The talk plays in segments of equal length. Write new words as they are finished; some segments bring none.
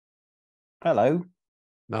Hello.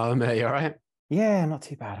 No, mate, you all right? Yeah, not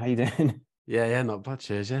too bad. How you doing? Yeah, not bad.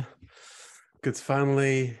 Cheers, yeah. Good to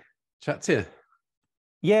finally chat to you.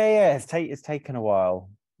 Yeah, it's taken a while.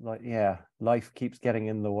 Like, yeah, life keeps getting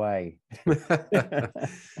in the way.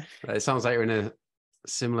 It sounds like you're in a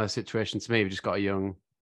similar situation to me. We've just got a young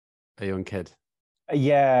kid.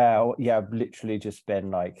 Yeah, I've literally just been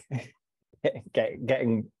like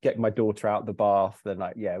getting my daughter out the bath. And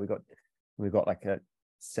like, yeah, we got like a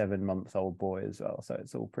 7 month old boy as well. So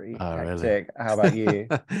it's all pretty Oh, really? hectic. How about you?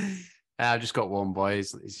 I've just got one boy.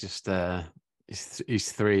 He's just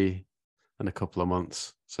he's 3 and a couple of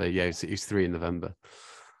months. So yeah, he's 3 in November.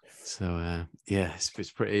 So yeah,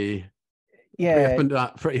 it's pretty Yeah, up and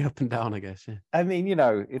down, pretty up and down, I guess. Yeah. I mean,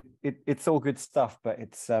 it's all good stuff, but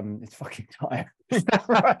it's fucking tiring,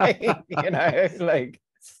 right? Like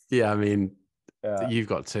Yeah, I mean, yeah. you've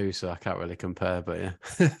got two, so I can't really compare, but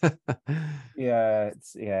yeah.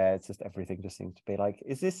 It's just everything just seems to be like,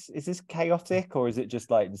 is this chaotic, or is it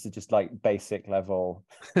just like this is just like basic level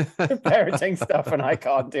parenting stuff and I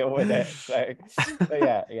can't deal with it. So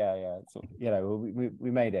yeah. So,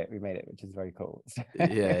 we made it. We made it, which is very cool.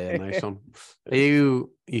 Yeah, nice one. Are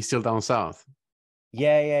you still down south?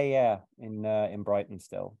 Yeah. In Brighton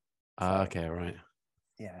still. Ah, So okay, right.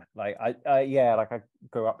 yeah, like I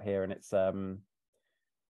grew up here, and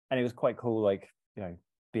and it was quite cool, like,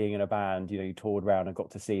 being in a band. You toured around and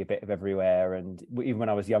got to see a bit of everywhere. And even when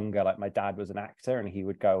I was younger, like, my dad was an actor, and he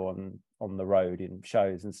would go on the road in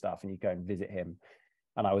shows and stuff, and you go and visit him.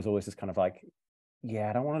 And I was always just kind of like, yeah,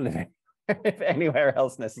 I don't want to live anywhere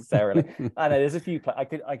else necessarily. I know there's a few I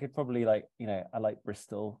could probably, like, I like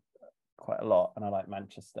Bristol quite a lot, and I like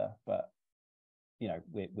Manchester, but we're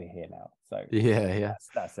here now, so Yeah.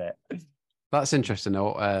 that's it. That's interesting.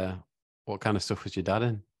 What kind of stuff was your dad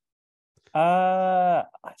in? I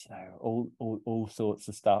don't know, all sorts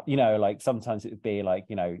of stuff. Like, sometimes it would be like,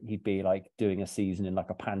 he'd be like doing a season in like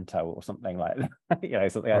a panto or something like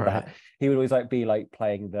that, something like Right. that. He would always like be like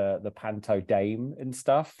playing the panto dame and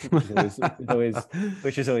stuff,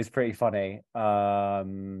 which is always pretty funny.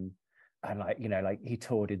 And like, like he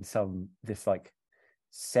toured in this like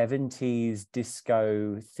 70s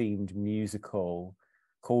disco themed musical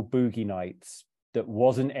called Boogie Nights, that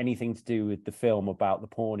wasn't anything to do with the film about the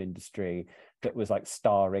porn industry, that was like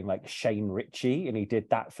starring like Shane Ritchie, and he did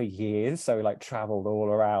that for years. So he like traveled all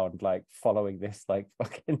around like following this like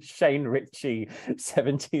fucking Shane Ritchie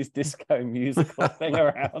 70s disco musical thing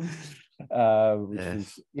around, which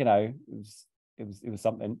was, Yes. it was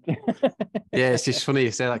something. Yeah, it's just funny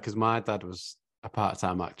you say that because my dad was a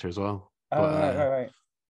part-time actor as well. Oh, But right.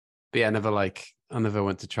 but yeah, I never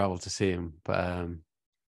went to travel to see him.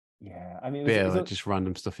 Yeah, I mean, But yeah, like just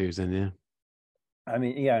random stuff he was in, yeah. I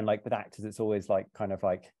mean, and like with actors, it's always like kind of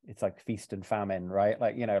like it's like feast and famine, right?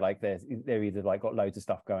 Like, like they're either like got loads of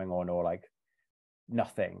stuff going on, or like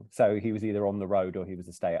nothing. So he was either on the road, or he was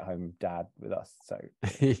a stay-at-home dad with us. So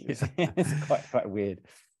it's, Yeah. it's quite a weird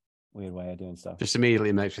way of doing stuff. Just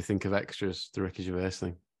immediately makes me think of extras, the Ricky Gervais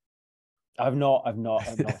thing. I've not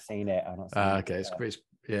seen it. I've not seen it. Okay,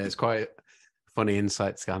 it's quite funny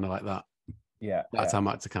insights, kind of like that. That Yeah, time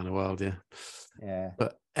actor kind of world, yeah. yeah.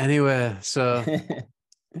 But anyway, so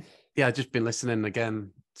yeah, I've just been listening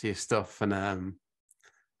again to your stuff, and I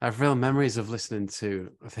have real memories of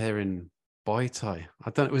hearing Boy Toy.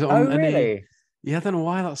 I don't was it Oh, on any really? yeah, I don't know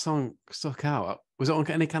why that song stuck out. Was it on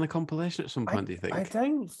any kind of compilation at some I point, do you I think?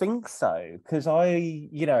 don't think so, because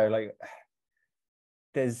like,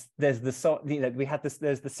 there's the song, we had this,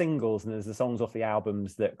 there's the singles, and there's the songs off the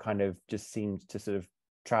albums that kind of just seemed to sort of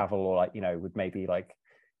travel, or like, would maybe like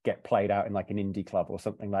get played out in like an indie club or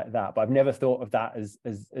something like that. But I've never thought of that as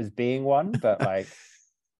being one. But like,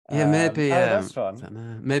 Yeah, maybe oh, that's I fun. don't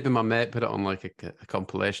know. Maybe my mate put it on like a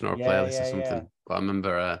compilation or a Yeah, playlist or yeah. something. But I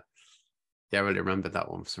remember yeah, I really remembered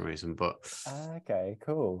that one for some reason. Okay,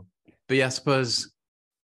 cool. But yeah, I suppose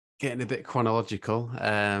getting a bit chronological.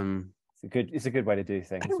 It's a good way to do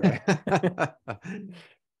things, right?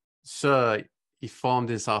 So you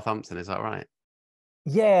formed in Southampton, is that right?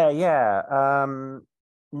 Yeah.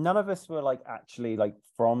 None of us were like actually like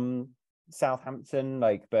from Southampton,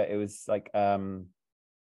 like, but it was like,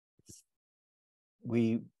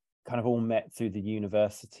 we kind of all met through the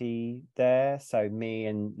university there. So me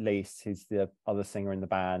and Lise, who's the other singer in the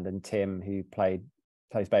band, and Tim, who plays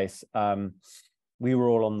bass, we were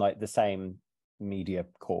all on like the same media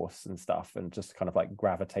course and stuff, and just kind of like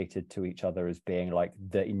gravitated to each other as being like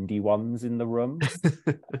the indie ones in the room.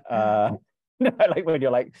 uh like when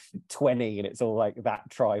you're like 20 and it's all like that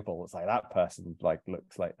tribal, it's like that person like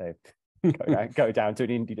looks like they go down to an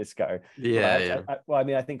indie disco. But Yeah, like, yeah. well, I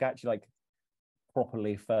mean, I think actually, like,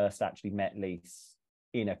 properly first actually met Lise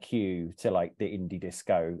in a queue to like the indie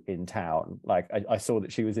disco in town. Like I saw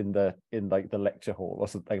that she was in like the lecture hall or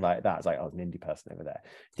something like that. I was like, oh, there's an indie person over there.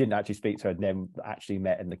 Didn't actually speak to her, and then actually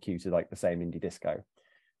met in the queue to like the same indie disco.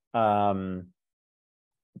 But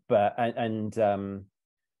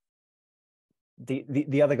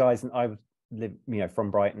the other guys, and I live, you know,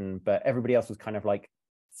 from Brighton, but everybody else was kind of like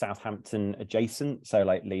Southampton adjacent. So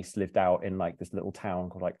like Lise lived out in like this little town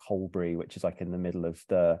called like Holbury, which is like in the middle of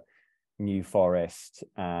the New Forest,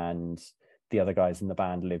 and the other guys in the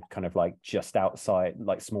band lived kind of like just outside,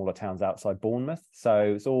 like smaller towns outside Bournemouth.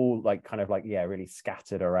 So it's all like kind of like, yeah, really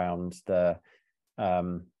scattered around the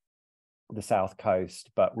south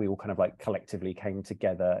coast, but we all kind of like collectively came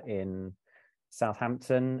together in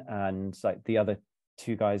Southampton. And like the other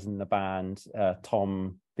two guys in the band,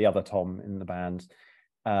 Tom, the other Tom in the band,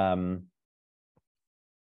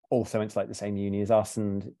 also went to like the same uni as us,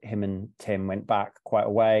 and him and Tim went back quite a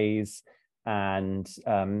ways. And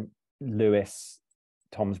Lewis,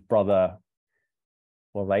 Tom's brother,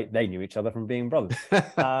 well, they knew each other from being brothers.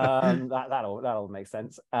 that all makes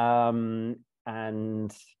sense. And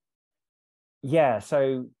yeah,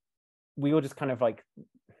 so we all just kind of like,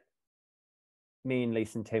 me and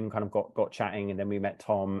Lise and Tim kind of got chatting, and then we met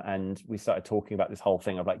Tom, and we started talking about this whole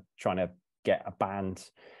thing of like trying to get a band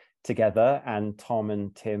together. And Tom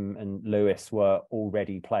and Tim and Lewis were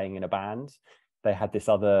already playing in a band. They had this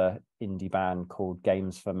other indie band called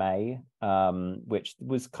Games for May, which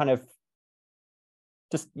was kind of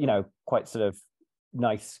just, you know, quite sort of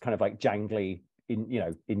nice, kind of like jangly, you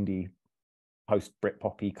know, indie post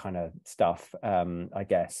Britpoppy kind of stuff, I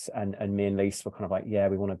guess. And me and Lise were kind of like, yeah,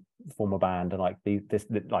 we want to form a band, and like this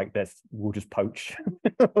we'll just poach,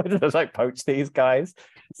 we'll just like poach these guys.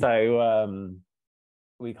 So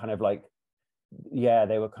we kind of like, yeah,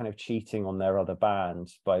 they were kind of cheating on their other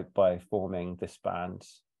band by forming this band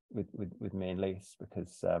with me and Lise,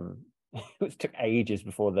 because it took ages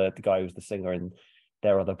before the guy who was the singer in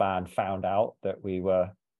their other band found out that we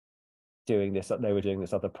were doing this, they were doing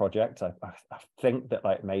this other project. I think that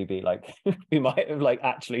like maybe like we might have like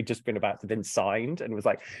actually just been about to been signed, and was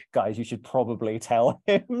like, guys, you should probably tell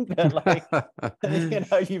him that like you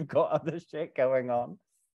know, you've got other shit going on.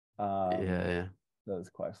 Yeah. That was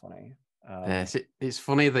quite funny. It's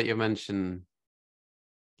funny that you mention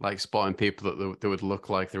like spotting people that would look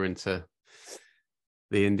like they're into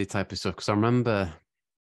the indie type of stuff, because I remember,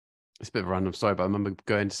 it's a bit of a random story, but I remember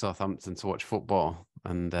going to Southampton to watch football,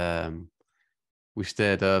 and we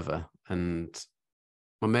stayed over, and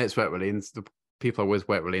my mates weren't really into the people I was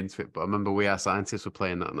weren't really into it, but I remember We Are Scientists were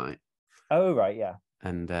playing that night. Oh right, yeah.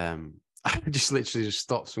 And I just literally just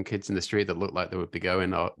stopped some kids in the street that looked like they would be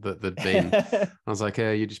going, or that they'd been. I was like,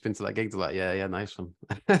 "Hey, you just been to that gig?" They're like, "Yeah, nice one."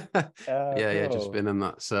 Yeah, just been in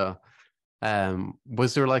that. So,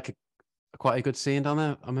 was there like quite a good scene down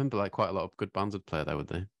there? I remember like quite a lot of good bands would play there, would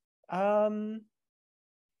they?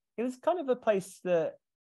 It was kind of a place that,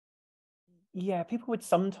 yeah, people would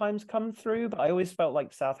sometimes come through, but I always felt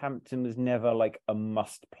like Southampton was never like a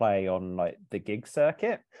must play on like the gig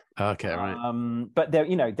circuit. Okay, right. But there,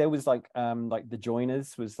 you know, there was like the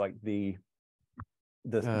Joiners was like the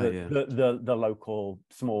local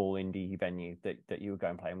small indie venue that you would go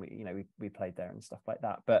and play, and we played there and stuff like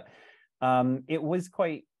that. But it was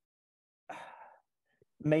quite,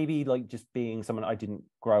 maybe like just being someone, I didn't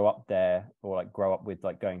grow up there, or like grow up with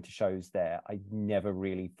like going to shows there, I never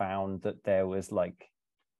really found that there was like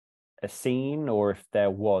a scene, or if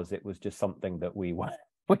there was, it was just something that we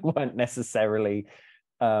weren't necessarily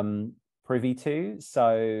privy to.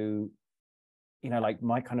 So, you know, like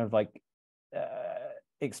my kind of like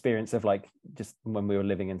experience of like just when we were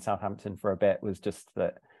living in Southampton for a bit was just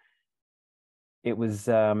that it was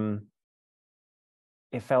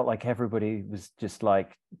it felt like everybody was just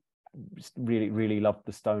like really loved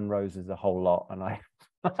the Stone Roses a whole lot, and I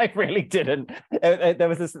really didn't. There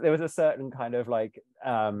was a certain kind of like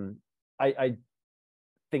I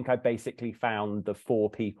think I basically found the 4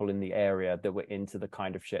 people in the area that were into the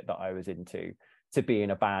kind of shit that I was into to be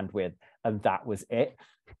in a band with, and that was it.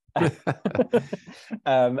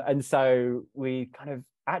 And so we kind of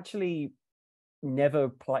actually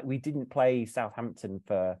we didn't play Southampton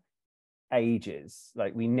for ages.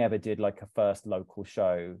 Like we never did like a first local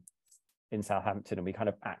show in Southampton, and we kind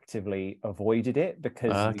of actively avoided it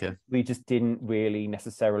because we just didn't really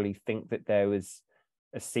necessarily think that there was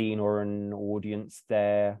a scene or an audience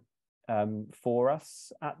there for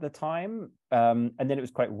us at the time. And then it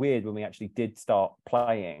was quite weird when we actually did start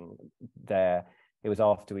playing there. It was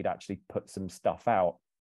after we'd actually put some stuff out,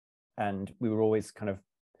 and we were always kind of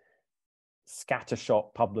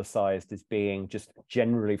scattershot publicized as being just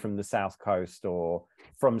generally from the South Coast or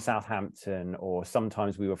from Southampton, or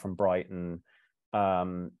sometimes we were from Brighton.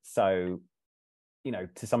 So, you know,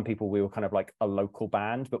 to some people we were kind of like a local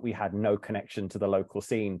band, but we had no connection to the local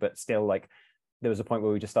scene. But still, like, there was a point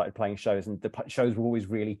where we just started playing shows, and the shows were always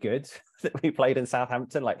really good that we played in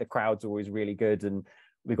Southampton. Like, the crowds were always really good, and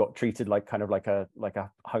we got treated like kind of like a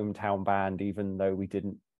hometown band, even though we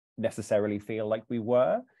didn't necessarily feel like we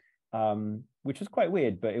were, which was quite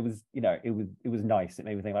weird. But it was, you know, it was nice. It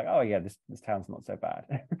made me think like, oh yeah, this town's not so bad.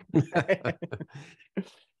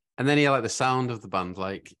 And then, yeah, like the sound of the band,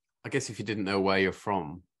 like, I guess if you didn't know where you're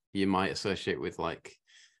from, you might associate with like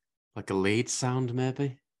a lead sound,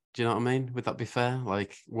 maybe. Do you know what I mean? Would that be fair?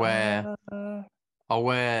 Like, where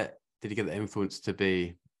did you get the influence to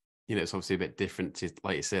be? You know, it's obviously a bit different to,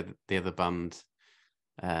 like you said, the other band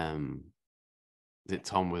that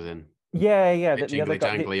Tom was in. Yeah. The other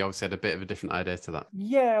guy, jangly, obviously had a bit of a different idea to that.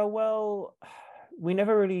 Yeah, well, we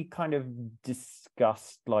never really kind of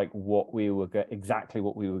discussed like exactly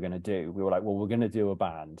what we were going to do. We were like, well, we're going to do a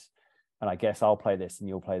band, and I guess I'll play this and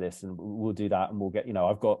you'll play this, and we'll do that, and we'll get, you know,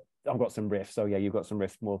 I've got some riffs, so yeah, you've got some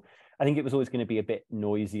riffs. More, I think it was always going to be a bit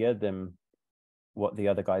noisier than what the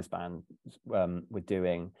other guys' band were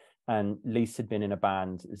doing. And Lise had been in a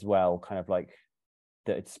band as well, kind of like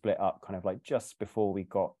that had split up kind of like just before we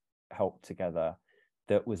got Help together,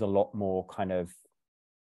 that was a lot more kind of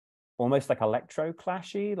almost like electro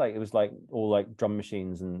clashy. Like, it was like all like drum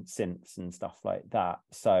machines and synths and stuff like that.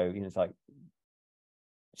 So, you know, it's like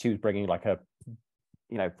she was bringing like a,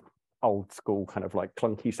 you know, old school kind of like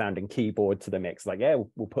clunky sounding keyboard to the mix. Like, yeah,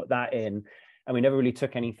 we'll put that in. And we never really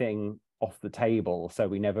took anything off the table. So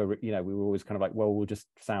we never, you know, we were always kind of like, well, we'll just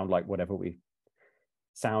sound like whatever we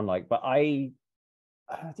sound like. But I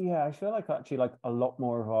feel like actually like a lot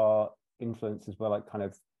more of our influences were like kind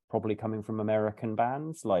of probably coming from American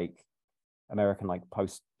bands, like American like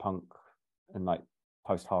post-punk and like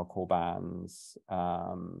post-hardcore bands.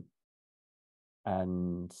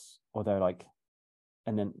 And although like,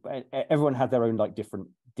 and then everyone had their own like different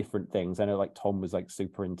things. I know like Tom was like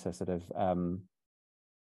super into sort of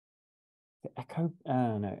Echo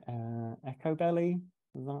Belly.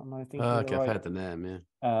 Is that, am I thinking Okay, right? I've heard the name,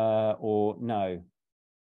 yeah. Or no,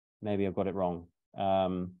 maybe I've got it wrong.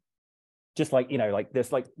 Just like, you know, like there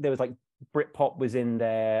was like Britpop was in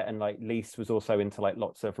there, and like Lise was also into like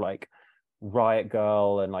lots of like Riot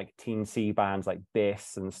Girl and like Teen C bands like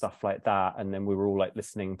Biss and stuff like that. And then we were all like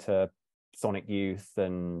listening to Sonic Youth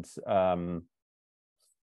and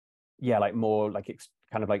yeah, like more like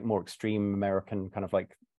kind of like more extreme American kind of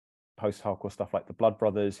like post-hardcore stuff, like the Blood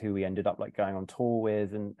Brothers, who we ended up like going on tour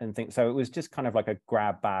with and things. So it was just kind of like a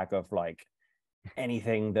grab bag of like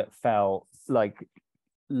anything that felt like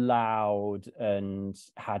loud and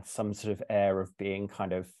had some sort of air of being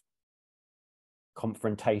kind of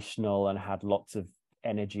confrontational and had lots of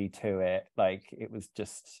energy to it. Like, it was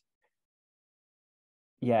just,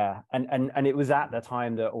 yeah. And it was at the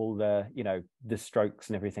time that all the, you know, the Strokes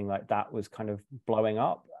and everything like that was kind of blowing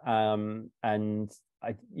up. And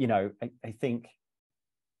I think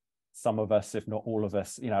some of us, if not all of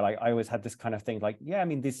us, you know, like I always had this kind of thing like, yeah, I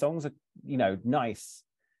mean, these songs are, you know, nice,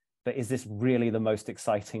 but is this really the most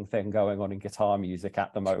exciting thing going on in guitar music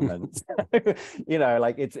at the moment? You know,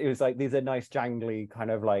 like it was like, these are nice jangly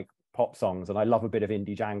kind of like pop songs, and I love a bit of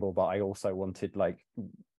indie jangle, but I also wanted like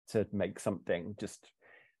to make something just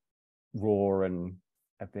raw and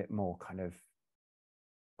a bit more kind of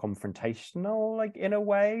confrontational, like in a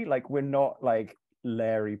way. Like, we're not like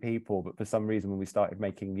Larry people, but for some reason when we started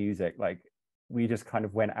making music, like we just kind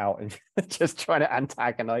of went out and just trying to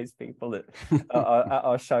antagonize people at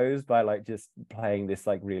our shows by like just playing this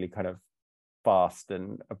like really kind of fast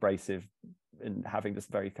and abrasive and having this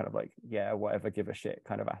very kind of like, yeah, whatever, give a shit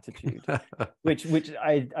kind of attitude, which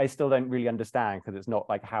I still don't really understand, because it's not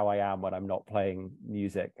like how I am when I'm not playing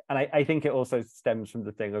music. And I think it also stems from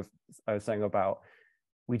the thing of I was saying about,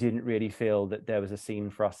 we didn't really feel that there was a scene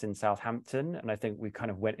for us in Southampton. And I think we kind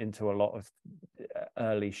of went into a lot of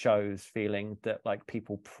early shows feeling that like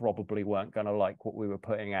people probably weren't going to like what we were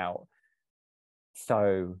putting out.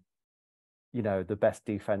 So, you know, the best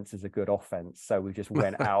defense is a good offense. So we just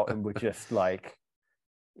went out and we're just like,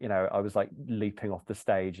 you know, I was like leaping off the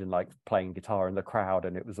stage and like playing guitar in the crowd,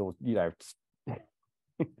 and it was all, you know,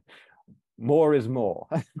 more is more,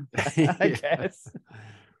 I guess.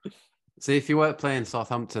 So if you weren't playing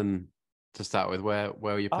Southampton to start with, where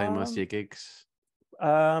were you playing most of your gigs? We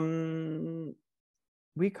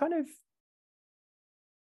kind of,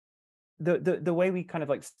 the way we kind of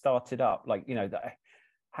like started up, like, you know, that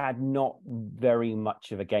had not very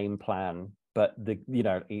much of a game plan but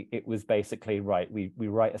it was basically, right, we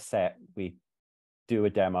write a set, we do a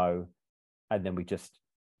demo, and then we just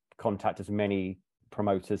contact as many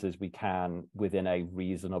promoters as we can within a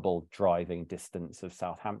reasonable driving distance of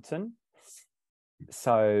Southampton.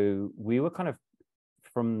 So we were kind of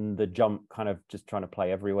from the jump kind of just trying to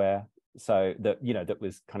play everywhere, so that that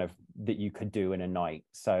was kind of that you could do in a night.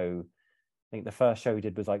 So I think the first show we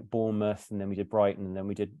did was like Bournemouth, and then we did Brighton, and then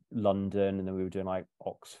we did London, and then we were doing like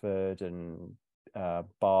Oxford and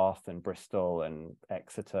Bath and Bristol and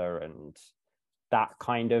Exeter, and that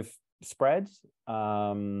kind of spread.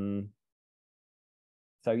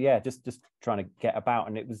 So yeah, just trying to get about,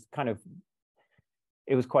 and it was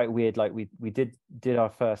quite weird. Like we did our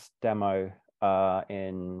first demo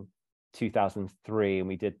in 2003, and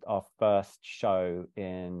we did our first show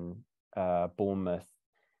in Bournemouth,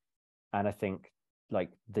 and I think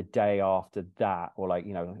like the day after that, or like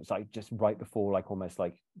it's like just right before like almost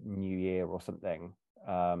like New Year or something,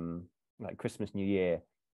 like Christmas, New Year,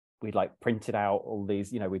 we'd like printed out all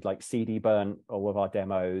these, we'd like CD burnt all of our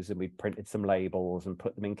demos, and we'd printed some labels and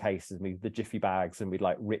put them in cases, and the jiffy bags, and we'd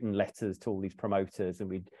like written letters to all these promoters, and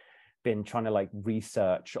we'd been trying to like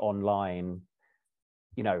research online,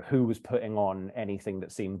 who was putting on anything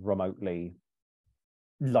that seemed remotely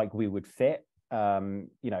like we would fit, in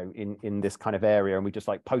this kind of area. And we just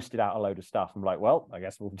like posted out a load of stuff, and we're like, well, I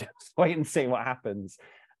guess we'll just wait and see what happens.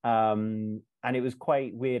 And it was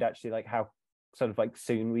quite weird actually, like how sort of like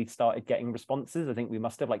soon we started getting responses. I think we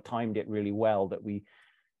must have like timed it really well, that we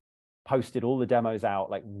posted all the demos out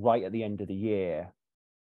like right at the end of the year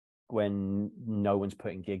when no one's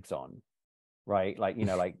putting gigs on, right? Like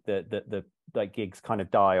like the like gigs kind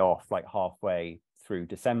of die off like halfway through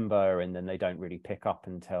December, and then they don't really pick up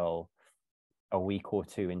until a week or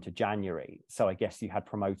two into January. So I guess you had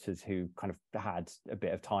promoters who kind of had a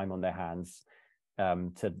bit of time on their hands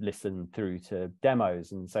to listen through to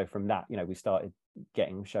demos, and so from that we started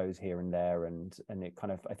getting shows here and there, and it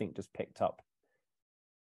kind of, I think, just picked up.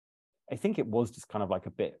 I think it was just kind of like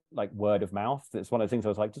a bit like word of mouth. It's one of the things I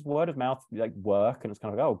was like, just word of mouth like work, and it's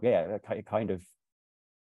kind of like, oh yeah, it kind of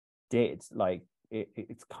did. Like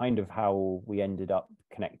it's kind of how we ended up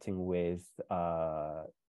connecting with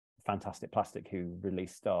Fantastic Plastic, who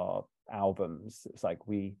released our albums. It's like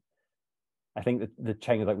I think that the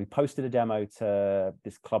chain was like, we posted a demo to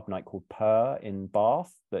this club night called Purr in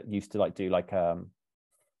Bath that used to like do like a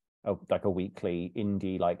weekly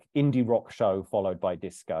indie rock show followed by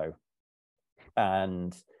disco,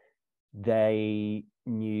 and they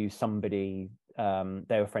knew somebody,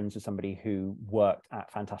 they were friends with somebody who worked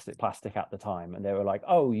at Fantastic Plastic at the time, and they were like,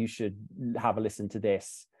 oh, you should have a listen to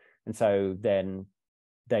this. And so then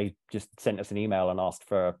they just sent us an email and asked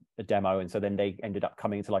for a demo, and so then they ended up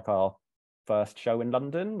coming to like our first show in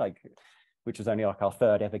London, like, which was only like our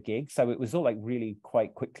third ever gig. So it was all like really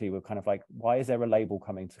quite quickly, we're kind of like, why is there a label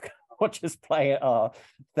coming to watch us play at our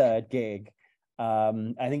third gig? I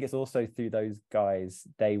think it's also through those guys,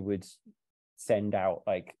 they would send out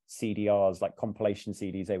like CDRs, like compilation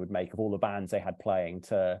CDs they would make of all the bands they had playing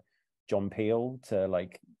to John Peel, to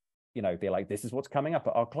like be like, this is what's coming up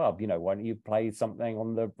at our club, why don't you play something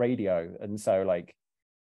on the radio? And so like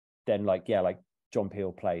then like John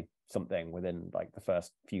Peel played something within like the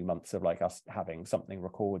first few months of like us having something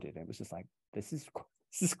recorded. It was just like, this is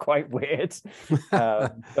quite weird.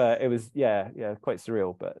 But it was quite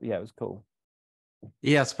surreal, but yeah, it was cool.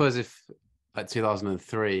 Yeah, I suppose if like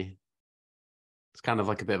 2003, it's kind of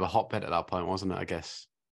like a bit of a hotbed at that point, wasn't it? I guess,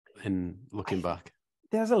 in looking back,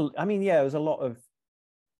 there's a lot of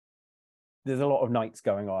nights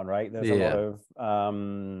going on, right? There's a lot of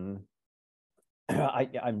I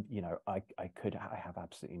have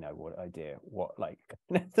absolutely no idea what like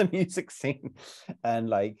the music scene and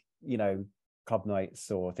like club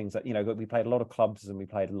nights or things like we played a lot of clubs, and we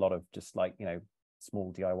played a lot of just like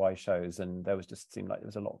small DIY shows, and there was just seemed like there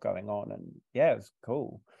was a lot going on, and yeah, it was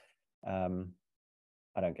cool. I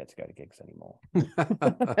don't get to go to gigs anymore. I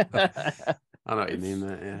know what you mean,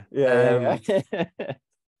 mate. Yeah.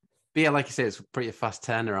 But yeah, like you say, it's pretty fast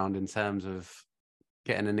turnaround in terms of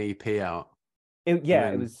getting an EP out. It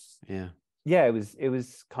was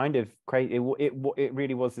kind of crazy. It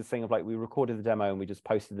really was this thing of like, we recorded the demo and we just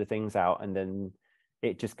posted the things out, and then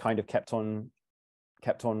it just kind of kept on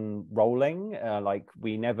rolling. Like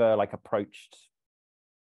we never like approached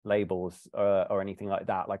labels or anything like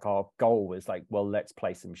that. Like our goal was like, well, let's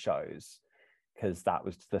play some shows, because that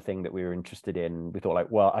was the thing that we were interested in. We thought like,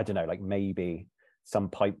 well, I don't know, like maybe some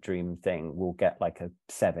pipe dream thing will get like a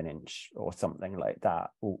 7-inch or something like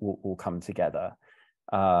that will come together.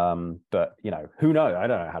 But who knows? I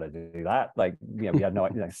don't know how to do that. Like we had no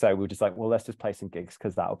idea. So we were just like, well, let's just play some gigs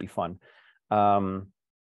because that'll be fun.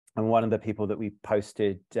 And one of the people that we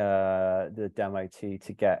posted the demo to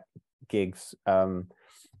get gigs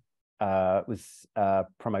was a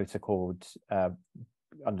promoter called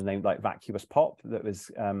under the name like Vacuous Pop that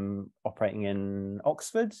was operating in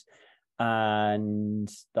Oxford. And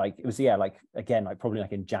like it was like again like probably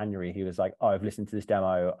like in January he was like, oh, I've listened to this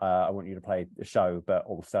demo, I want you to play the show, but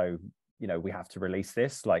also we have to release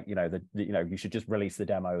this, like you should just release the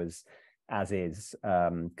demo as is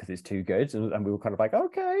because it's too good. And we were kind of like,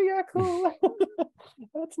 okay, yeah, cool.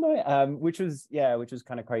 That's nice. Which was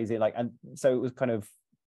kind of crazy, like, and so it was kind of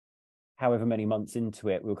however many months into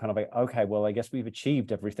it, we were kind of like, okay, well, I guess we've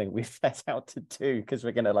achieved everything we've set out to do, because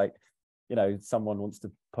we're gonna like someone wants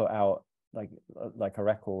to put out like a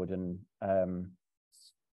record. And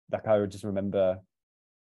like I just remember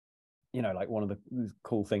like one of the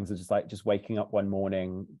cool things is just waking up one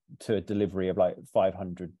morning to a delivery of like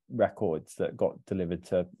 500 records that got delivered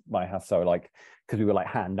to my house. So like, because we were like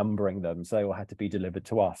hand numbering them, so they all had to be delivered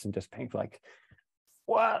to us, and just being like,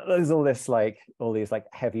 what, there's all these like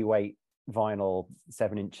heavyweight vinyl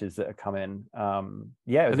 7 inches that are coming. And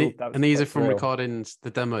these are from recordings,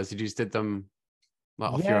 the demos, you just did them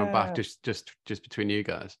like off your own back, just between you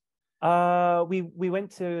guys? We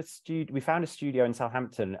went to a studio. We found a studio in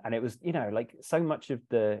Southampton, and it was like so much of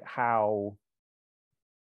how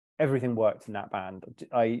everything worked in that band,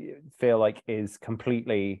 I feel like is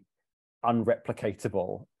completely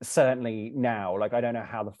unreplicatable, certainly now. Like I don't know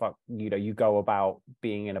how the fuck you go about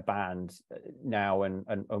being in a band now,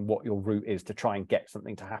 and what your route is to try and get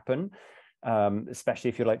something to happen, especially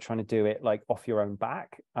if you're like trying to do it like off your own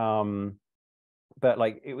back. But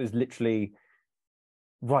like it was literally,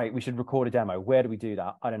 right, we should record a demo. Where do we do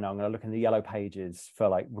that? I don't know. I'm going to look in the yellow pages for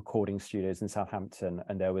like recording studios in Southampton,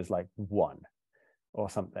 and there was like one or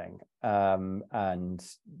something. And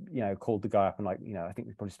called the guy up, and like I think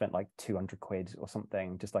we probably spent like 200 quid or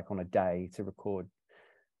something just like on a day to record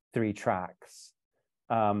 3 tracks.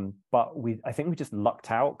 But I think we just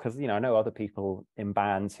lucked out, because I know other people in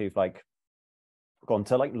bands who've like gone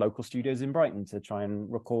to like local studios in Brighton to try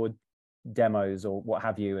and record demos or what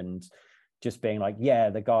have you, and just being like,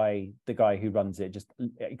 yeah, the guy who runs it just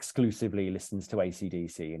exclusively listens to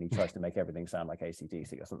AC/DC, and he tries to make everything sound like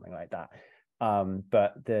AC/DC or something like that.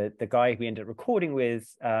 But the guy we ended up recording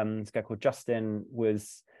with, this guy called Justin,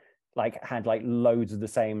 was like had like loads of the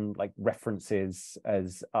same like references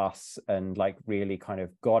as us, and like really kind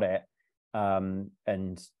of got it,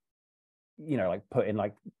 and like put in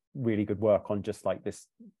like really good work on just like this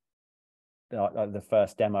the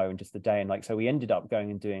first demo and just the day. And like so we ended up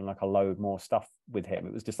going and doing like a load more stuff with him.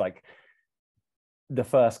 It was just like the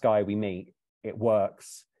first guy we meet, it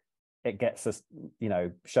works, it gets us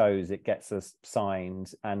shows, it gets us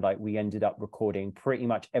signed, and like we ended up recording pretty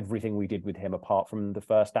much everything we did with him apart from the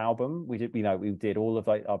first album. We did all of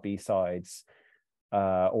like our B-sides,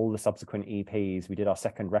 all the subsequent EPs. We did our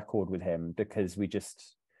second record with him because we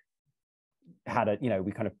just had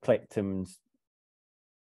we kind of clicked, and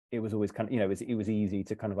it was always kind of it was easy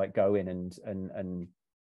to kind of like go in and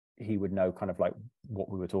he would know kind of like what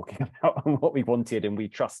we were talking about and what we wanted, and we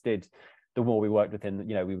trusted. The more we worked with him,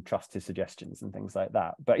 we would trust his suggestions and things like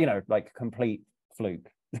that. But like complete fluke.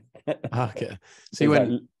 Okay, so you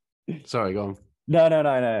went. Sorry, go on. No.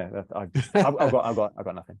 I've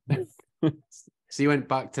got nothing. So you went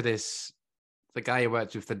back to this. The guy you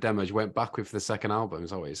worked with the demos, you went back with the second album.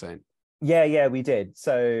 Is that what you're saying? Yeah, we did.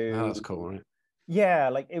 So that's cool, right? Yeah,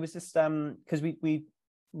 like it was just because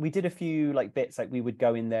we did a few like bits, like we would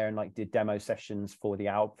go in there and like did demo sessions for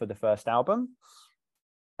the first album.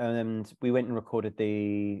 And we went and recorded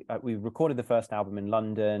the first album in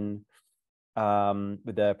London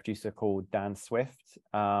with a producer called Dan Swift,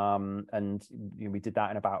 and we did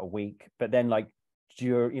that in about a week. But then like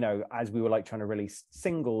as we were like trying to release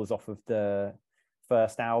singles off of the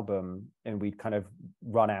first album, and we'd kind of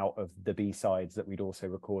run out of the B-sides that we'd also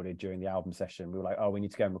recorded during the album session, we were like, oh, we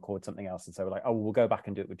need to go and record something else. And so we're like, oh, we'll go back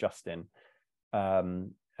and do it with Justin.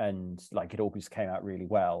 And like it all just came out really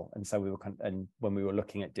well. And so we were and when we were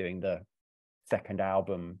looking at doing the second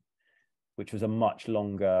album, which was a much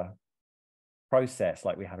longer process,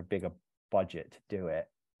 like we had a bigger budget to do it,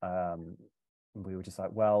 we were just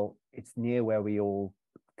like, well, it's near where we all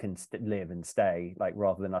can live and stay, like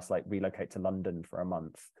rather than us like relocate to London for a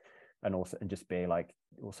month and just be like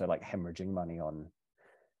also like hemorrhaging money on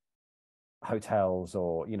hotels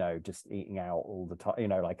or just eating out all the time,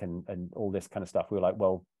 like and all this kind of stuff. We were like,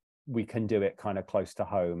 well, we can do it kind of close to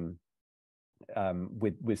home,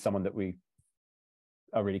 with someone that we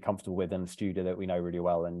are really comfortable with in the studio that we know really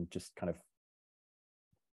well, and just kind of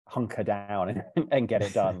hunker down and get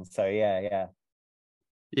it done. So yeah.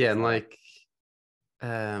 And like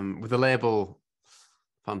with the label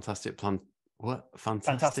Fantastic Fantastic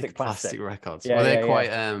Plastic Plastic. Records. Yeah,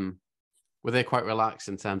 yeah, Were they quite relaxed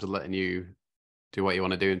in terms of letting you do what you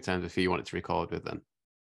want to do in terms of who you wanted to record with then?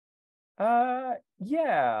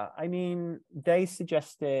 Yeah. I mean, they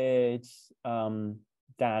suggested Dan,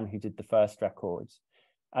 who did the first record,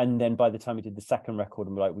 and then by the time we did the second record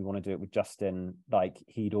and we're like, we want to do it with Justin, like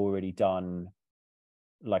he'd already done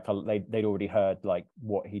like they'd already heard like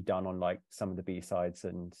what he'd done on like some of the B-sides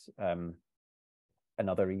and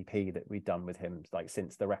another EP that we'd done with him like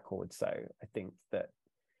since the record. So I think that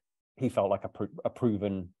he felt like a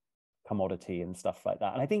proven commodity and stuff like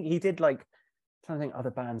that. And I think he did like, I'm trying to think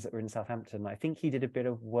other bands that were in Southampton. I think he did a bit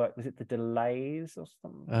of work. Was it the Delays or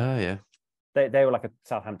something? Oh yeah. They were like a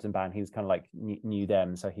Southampton band. He was kind of like knew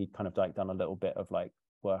them, so he'd kind of like done a little bit of like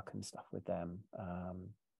work and stuff with them.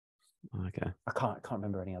 Okay. I can't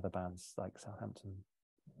remember any other bands like Southampton,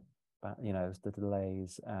 but you know, it was the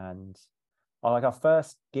Delays. And like our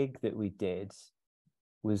first gig that we did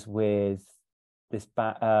was with this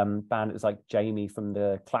band. It was like Jamie from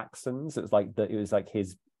the Klaxons. It was like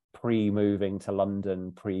his pre-moving to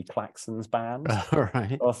London pre-Klaxons band. All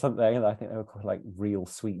right. Or something. And I think they were called like Real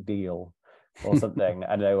Sweet Deal or something.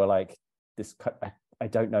 And they were like this. I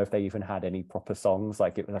don't know if they even had any proper songs.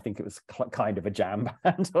 Like I think it was kind of a jam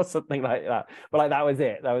band or something like that. But like that was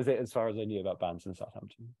it. That was it as far as I knew about bands in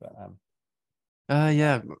Southampton. But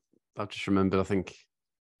yeah, I've just remembered. I think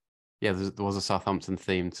there was a Southampton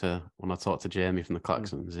theme to when I talked to Jamie from the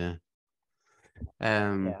Klaxons. Yeah.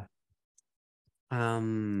 Yeah.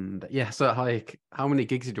 And yeah, so like, how many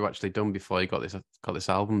gigs had you actually done before you got this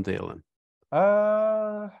album deal then?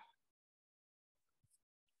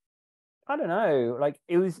 I don't know. Like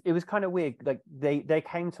it was kind of weird. Like they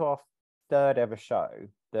came to our third ever show,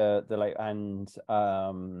 the like and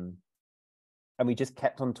we just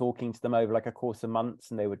kept on talking to them over like a course of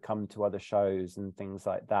months, and they would come to other shows and things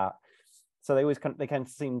like that. So they kind of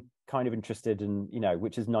seemed kind of interested, and you know,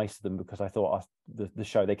 which is nice of them because I thought the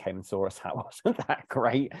show they came and saw us at wasn't that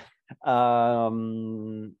great. But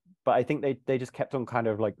I think they just kept on kind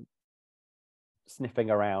of like sniffing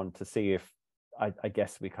around to see if I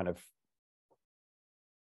guess we kind of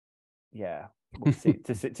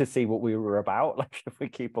to see what we were about, like if we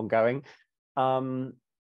keep on going. I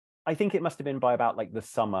think it must have been by about like the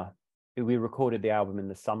summer. We recorded the album in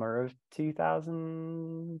the summer of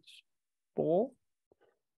 2004.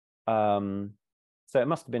 So it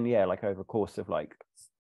must have been like over a course of like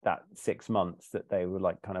that 6 months that they were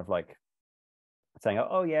like kind of like saying,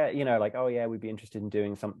 oh yeah, you know, like, oh yeah, we'd be interested in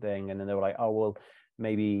doing something. And then they were like, oh well,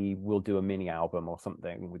 maybe we'll do a mini album or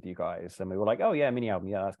something with you guys. And we were like, oh yeah, mini album,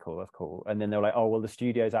 yeah, that's cool. And then they were like, oh well, the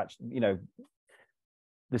studio's actually, you know,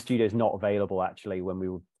 the studio's not available actually when we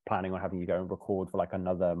were planning on having you go and record for like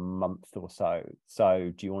another month or so.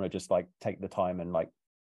 So do you want to just like take the time and like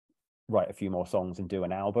write a few more songs and do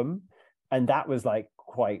an album? And that was like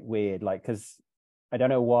quite weird, like, because I don't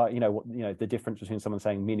know what the difference between someone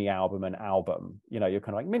saying mini album and album. You know, you're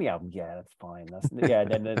kind of like mini album, yeah, that's fine. That's yeah.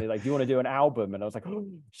 And then they're like, do you want to do an album? And I was like, oh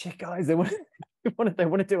shit, guys, they want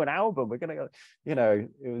to do an album. We're gonna go. You know,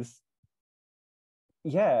 it was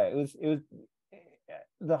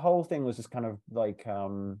the whole thing was just kind of like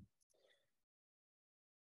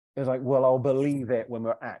it was like, well, I'll believe it when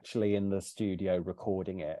we're actually in the studio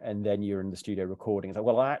recording it. And then you're in the studio recording. It's like,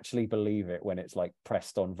 well, I actually believe it when it's like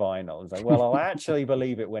pressed on vinyl. It's like, well, I'll actually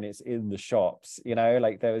believe it when it's in the shops, you know,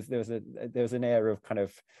 like there was an air of kind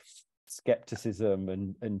of skepticism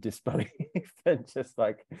and disbelief and just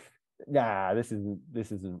like, nah, this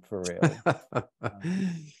isn't for real.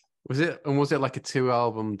 Was it like a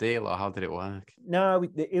 2-album deal, or how did it work? No,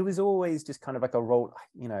 it was always just kind of like a roll,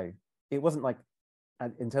 you know, it wasn't like,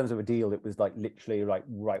 and in terms of a deal, it was like literally like,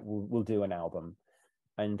 right, we'll do an album,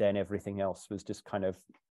 and then everything else was just kind of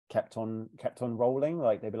kept on rolling.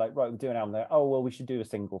 Like they'd be like, right, we'll do an album. There, oh well, we should do a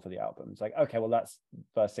single for the album. It's like, okay, well that's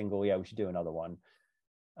first single, yeah, we should do another one.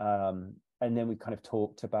 And then we kind of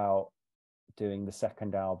talked about doing the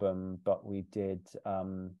second album, but we did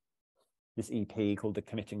this EP called the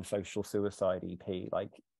Committing Social Suicide EP,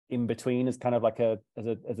 like in between as kind of like as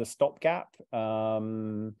a stopgap.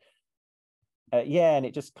 And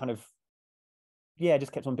it just kind of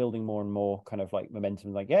just kept on building more and more kind of like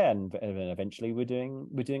momentum, like and eventually we're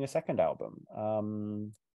doing a second album.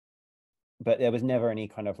 But there was never any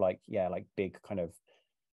kind of like like big kind of,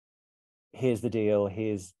 here's the deal,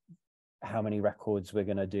 here's how many records we're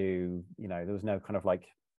gonna do, you know, there was no kind of like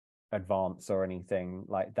advance or anything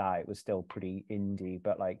like that. It was still pretty indie,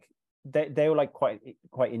 but like they were like quite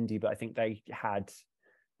indie, but I think they had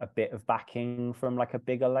a bit of backing from like a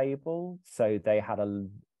bigger label, so they had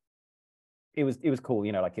it was cool,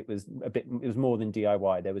 you know, like it was more than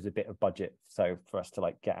DIY. There was a bit of budget, so for us to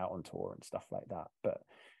like get out on tour and stuff like that. But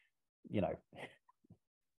you know,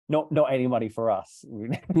 not any money for us. We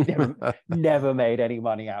never made any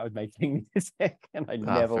money out of making music, and I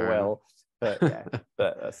never will. Enough. But yeah,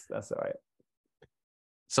 but that's all right.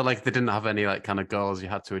 So like they didn't have any like kind of goals you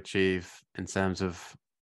had to achieve in terms of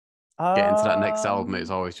getting to that next album. It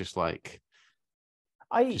was always just like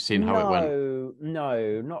just seeing how it went.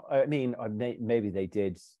 No, not. I mean, maybe they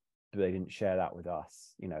did, but they didn't share that with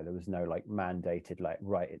us. You know, there was no like mandated like,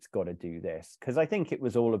 right, it's got to do this, because I think it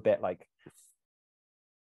was all a bit like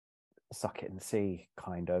suck it and see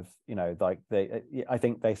kind of. You know, like I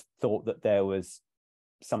think they thought that there was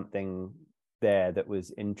something there that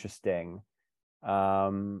was interesting,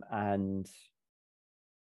 and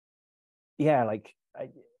yeah, like.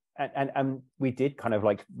 And we did kind of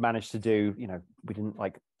like manage to do, you know, we didn't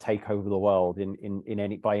like take over the world in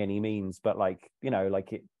any by any means, but like, you know,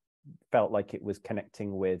 like it felt like it was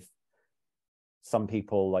connecting with some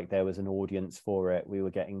people, like there was an audience for it. We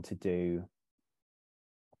were getting to do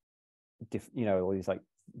you know, all these like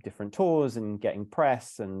different tours and getting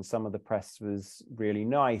press, and some of the press was really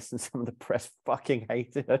nice and some of the press fucking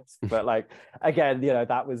hated us. But like, again, you know,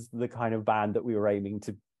 that was the kind of band that we were aiming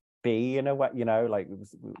to be in a way, you know, like it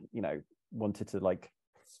was, you know, wanted to like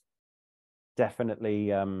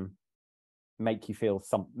definitely make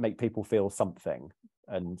people feel something.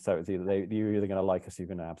 And so it's either you're either going to like us or you're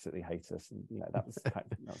going to absolutely hate us, and you know, that was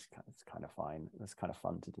kind of fine. It was kind of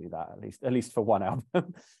fun to do that, at least for one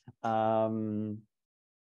album.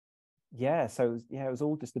 Yeah, so yeah, it was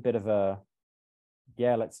all just a bit of a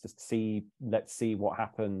let's see what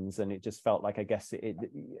happens. And it just felt like, I guess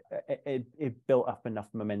it built up enough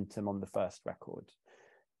momentum on the first record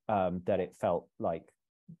that it felt like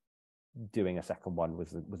doing a second one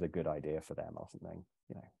was a good idea for them or something,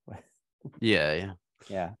 you know. yeah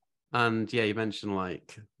And yeah, you mentioned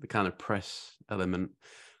like the kind of press element.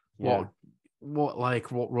 What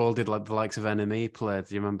role did like the likes of NME play?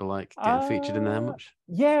 Do you remember like getting featured in there much?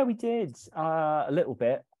 Yeah, we did a little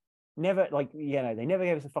bit. Never, like, you know, they never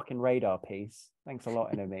gave us a fucking radar piece. Thanks a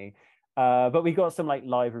lot, NME. But we got some like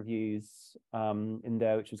live reviews in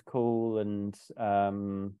there, which was cool. And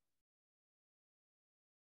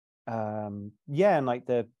yeah, and like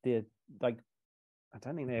the like, I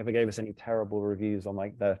don't think they ever gave us any terrible reviews on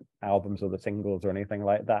like the albums or the singles or anything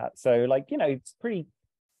like that. So like, you know,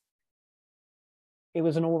 it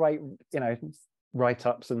was an all right, you know,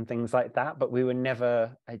 write-ups and things like that, but we were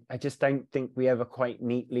never, I just don't think we ever quite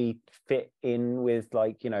neatly fit in with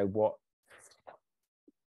like, you know, what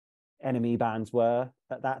NME bands were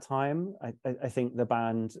at that time. I think the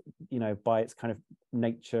band, you know, by its kind of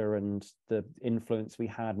nature and the influence we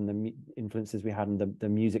had and the influences we had and the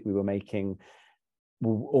music we were making,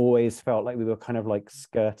 always felt like we were kind of like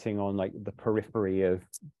skirting on like the periphery of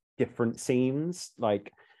different scenes.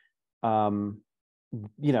 Like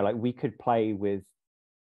you know, like we would play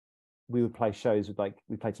shows with like,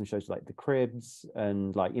 we played some shows with like the Cribs,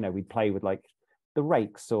 and like, you know, we'd play with like the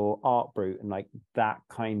Rakes or Art Brut, and like that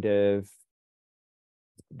kind of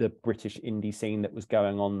the British indie scene that was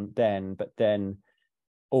going on then. But then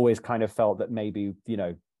always kind of felt that maybe, you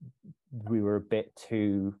know, we were a bit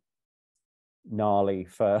too gnarly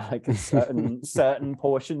for like certain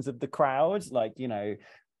portions of the crowd. Like, you know,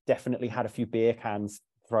 definitely had a few beer cans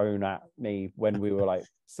thrown at me when we were like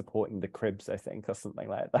supporting the Cribs, I think, or something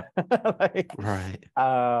like that. Like, right.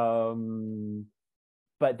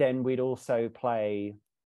 But then we'd also play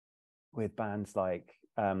with bands like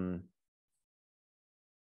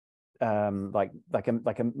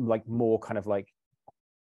more kind of like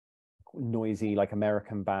noisy like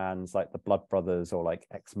American bands like the Blood Brothers or like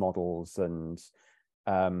X Models, and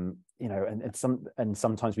you know, and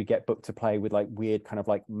sometimes we get booked to play with like weird kind of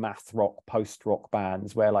like math rock, post rock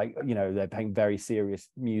bands where like, you know, they're playing very serious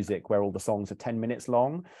music where all the songs are 10 minutes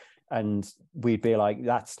long, and we'd be like,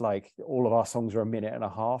 that's like all of our songs are a minute and a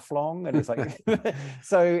half long, and it's like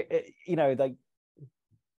so you know, like,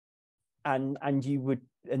 and you would,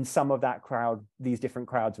 and some of that crowd, these different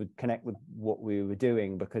crowds would connect with what we were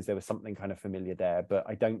doing because there was something kind of familiar there. But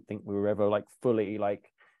I don't think we were ever like fully like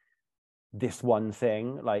this one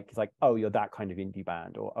thing, like it's like, oh, you're that kind of indie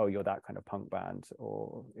band, or oh, you're that kind of punk band,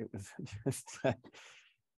 or it was just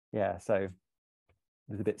yeah, so it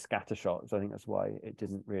was a bit scattershot. So I think that's why it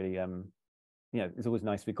didn't really you know, it's always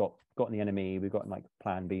nice we got in the NME, we got in like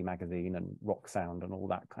Plan B magazine and Rock Sound and all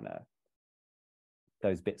that kind of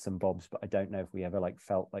those bits and bobs, but I don't know if we ever like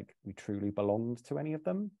felt like we truly belonged to any of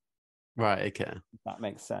them. Right, okay. If that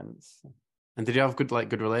makes sense. And did you have good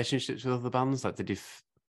relationships with other bands? Like did you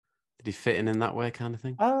fit in that way kind of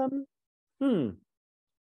thing?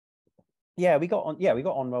 Yeah, we got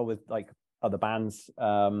on well with like other bands.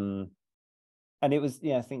 And it was,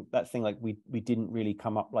 yeah, I think that thing, like we didn't really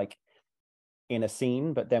come up like in a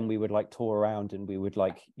scene, but then we would like tour around and we would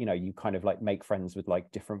like, you know, you kind of like make friends with like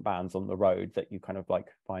different bands on the road that you kind of like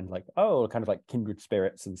find like, oh, kind of like kindred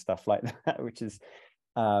spirits and stuff like that, which is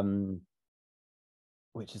nice.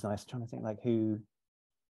 I'm trying to think like who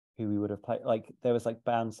we would have played. Like there was like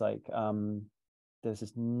bands like there's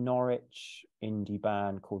this Norwich indie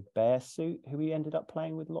band called Bearsuit who we ended up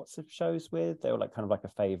playing with lots of shows with. They were like kind of like a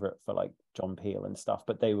favorite for like John Peel and stuff,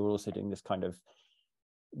 but they were also doing this kind of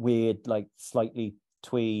weird, like slightly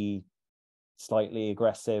twee, slightly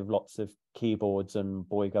aggressive, lots of keyboards and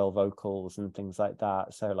boy girl vocals and things like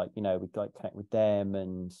that. So like, you know, we'd like connect with them.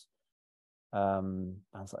 And I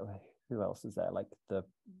was like, who else is there? Like the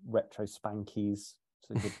Retro Spankies.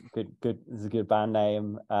 It's a good it's a good band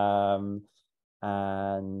name.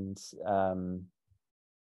 And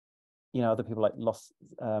you know, other people like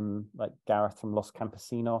Gareth from Los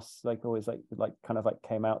Campesinos, like always like kind of like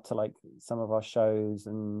came out to like some of our shows.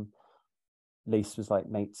 And Lise was like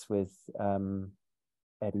mates with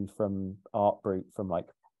Eddie from Art Brute from like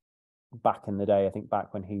back in the day, I think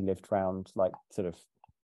back when he lived around like sort of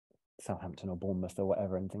Southampton or Bournemouth or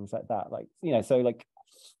whatever and things like that. Like, you know, so like,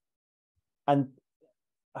 and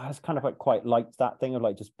I was kind of like quite liked that thing of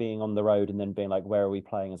like just being on the road and then being like, where are we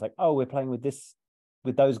playing? It's like, oh, we're playing with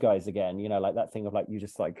those guys again, you know, like that thing of like you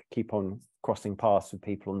just like keep on crossing paths with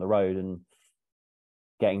people on the road and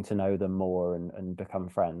getting to know them more and become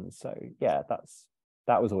friends. So yeah,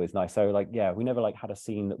 that was always nice. So like, yeah, we never like had a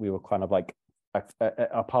scene that we were kind of like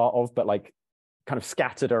a part of, but like kind of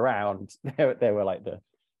scattered around. They were like the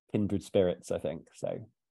kindred spirits, I think. So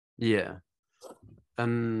yeah.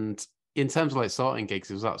 And in terms of like sorting gigs,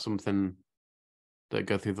 was that something that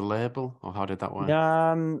go through the label, or how did that work?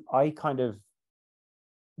 I kind of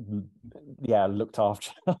looked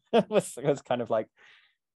after was kind of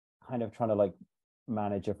trying to like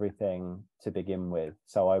manage everything to begin with.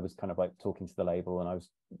 So I was kind of like talking to the label, and I was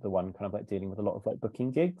the one kind of like dealing with a lot of like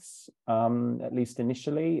booking gigs, at least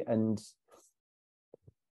initially.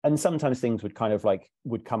 And sometimes things would kind of like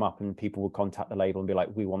would come up and people would contact the label and be like,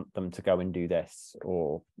 we want them to go and do this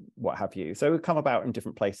or what have you. So it would come about in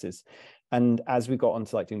different places. And as we got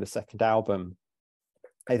onto like doing the second album,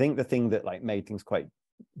 I think the thing that like made things quite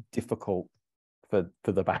difficult for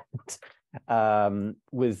the band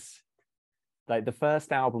was like the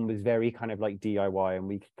first album was very kind of like DIY, and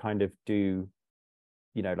we could kind of do,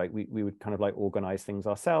 you know, like we would kind of like organize things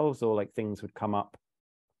ourselves, or like things would come up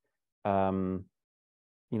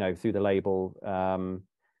you know, through the label.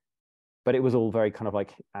 But it was all very kind of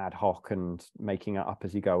like ad hoc and making it up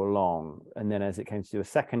as you go along. And then as it came to do a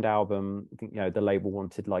second album, I think, you know, the label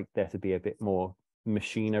wanted like there to be a bit more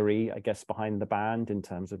machinery, I guess, behind the band in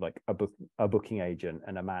terms of like a booking agent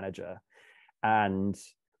and a manager. And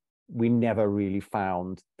we never really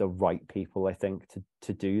found the right people, I think,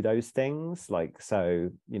 to do those things. Like,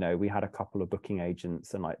 so, you know, we had a couple of booking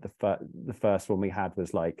agents, and like the first one we had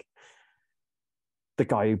was like the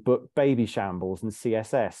guy who booked Baby Shambles and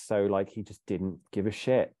CSS. So like he just didn't give a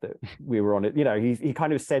shit that we were on it. You know, he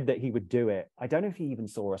kind of said that he would do it. I don't know if he even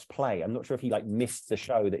saw us play. I'm not sure if he like missed the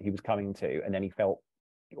show that he was coming to, and then he felt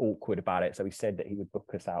awkward about it. So he said that he would book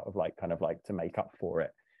us out of like kind of like to make up for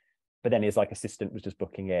it. But then his like assistant was just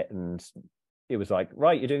booking it, and it was like,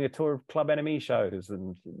 right, you're doing a tour of Club NME shows.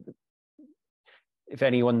 And if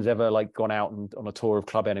anyone's ever like gone out and on a tour of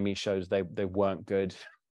Club NME shows, they weren't good.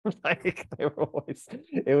 Like it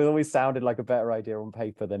was always sounded like a better idea on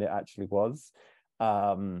paper than it actually was.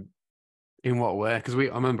 In what way? Because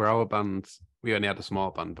I remember our band, we only had a small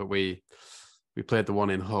band, but we played the one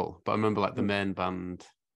in Hull. But I remember like the main band.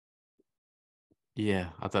 Yeah,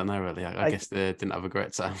 I don't know really. I guess they didn't have a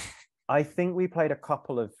great time. I think we played a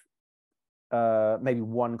couple of maybe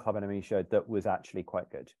one Club NME show that was actually quite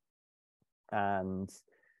good. And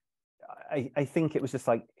I think it was just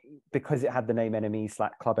like, because it had the name Club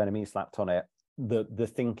NME slapped on it, the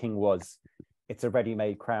thinking was it's a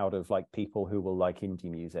ready-made crowd of like people who will like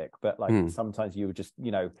indie music. But like sometimes you would just,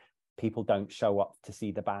 you know, people don't show up to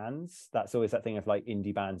see the bands. That's always that thing of like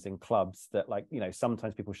indie bands in clubs that like, you know,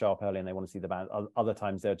 sometimes people show up early and they want to see the band. Other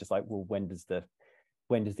times they're just like, well, when does the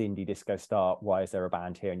indie disco start? Why is there a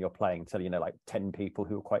band here? And you're playing to, you know, like 10 people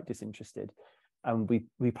who are quite disinterested. And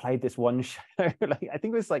we played this one show, like I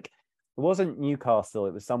think it was like, it wasn't Newcastle,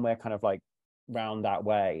 it was somewhere kind of like round that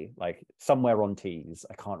way, like somewhere on Tees.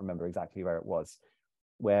 I can't remember exactly where it was,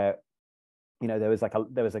 where, you know, there was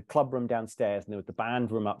a club room downstairs and there was the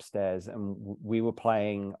band room upstairs, and we were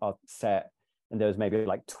playing our set, and there was maybe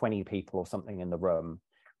like 20 people or something in the room.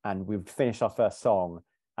 and we'd finished our first song,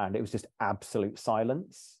 and it was just absolute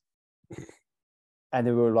silence. And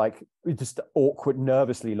then we were like, just awkward,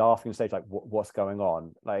 nervously laughing on stage, like, what's going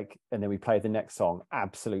on? Like, and then we played the next song,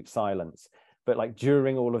 absolute silence. But like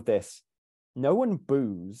during all of this, no one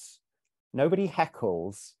boos, nobody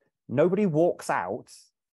heckles, nobody walks out.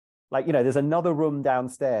 Like, you know, there's another room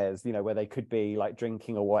downstairs, you know, where they could be like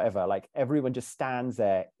drinking or whatever. Like everyone just stands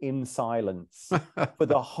there in silence for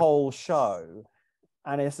the whole show.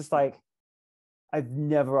 And it's just like, I've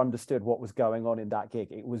never understood what was going on in that gig.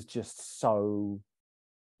 It was just so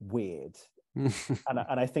weird. and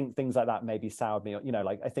I think things like that maybe soured me, you know,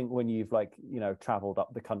 like I think when you've like, you know, traveled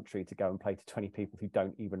up the country to go and play to 20 people who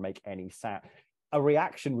don't even make any sound, a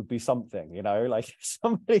reaction would be something, you know, like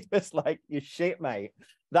somebody was like, you shit, mate.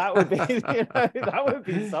 That would be, you know, that would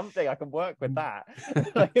be something. I can work with that.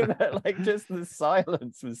 Like, you know, like just the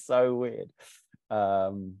silence was so weird.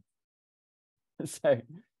 What was I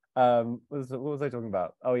talking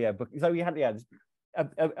about? Oh yeah, so we had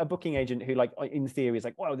a booking agent who, like, in theory is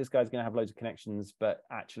like, wow, this guy's gonna have loads of connections, but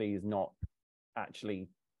actually is not actually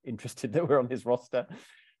interested that we're on his roster.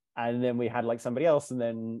 And then we had like somebody else, and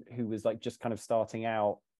then who was like just kind of starting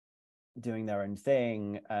out doing their own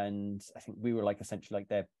thing, and I think we were like essentially like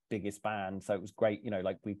their biggest band, so it was great, you know,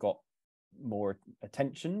 like we got more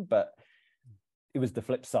attention, but it was the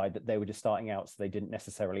flip side that they were just starting out, so they didn't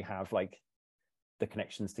necessarily have like the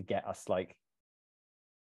connections to get us like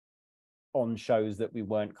on shows that we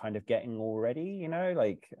weren't kind of getting already, you know,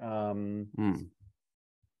 like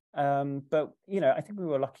but you know, I think we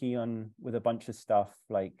were lucky with a bunch of stuff.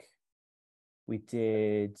 Like we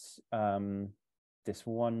did this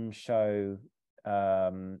one show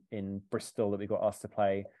in Bristol that we got asked to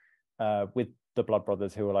play with the Blood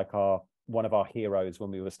Brothers, who were like one of our heroes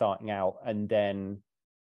when we were starting out. And then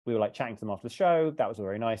we were like chatting to them after the show. That was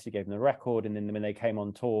very nice. We gave them the record, and then when they came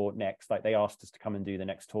on tour next, like they asked us to come and do the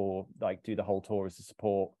next tour, like do the whole tour as a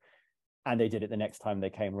support. And they did it the next time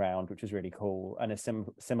they came round, which was really cool. And a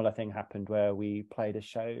similar thing happened where we played a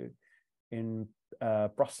show in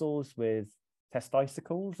Brussels with Test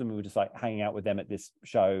Icicles, and we were just like hanging out with them at this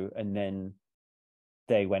show, and then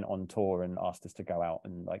they went on tour and asked us to go out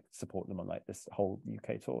and like support them on like this whole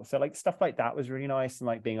UK tour. So like stuff like that was really nice, and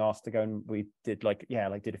like being asked to go, and we did like, yeah,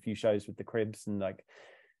 like did a few shows with the Cribs, and like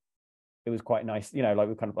it was quite nice, you know, like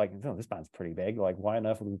we kind of like, oh, this band's pretty big, like why on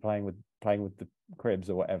earth are we playing with the Cribs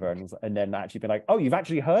or whatever, and then actually been like, oh, you've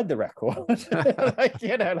actually heard the record. Like,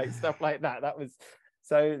 you know, like stuff like that. That was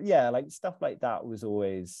so, yeah, like stuff like that was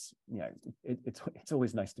always, you know, it's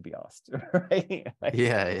always nice to be asked, right? Like,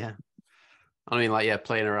 yeah I mean, like, yeah,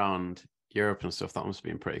 playing around Europe and stuff, that must have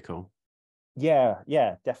been pretty cool. Yeah,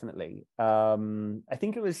 definitely. I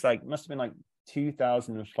think it was like, must have been like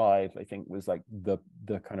 2005, I think, was like the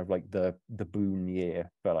kind of like the boom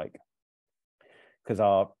year for like, because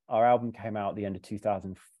our album came out at the end of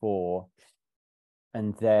 2004,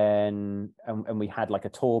 and then and we had like a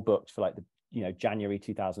tour booked for like the, you know, January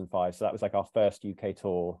 2005. So that was like our first UK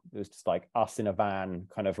tour. It was just like us in a van,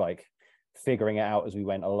 kind of like figuring it out as we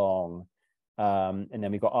went along. And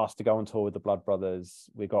then we got asked to go on tour with the Blood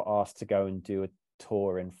Brothers. We got asked to go and do a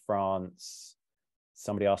tour in France.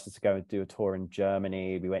 Somebody asked us to go and do a tour in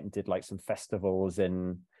Germany. We went and did like some festivals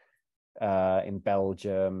in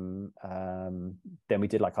Belgium. Then we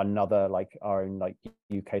did like another, like our own like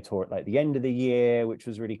UK tour at like the end of the year, which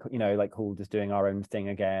was really, you know, like cool, just doing our own thing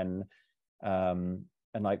again. And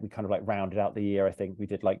like we kind of like rounded out the year. I think we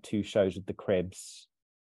did like 2 shows with the Cribs,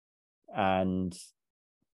 and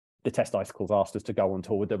the Test Icicles asked us to go on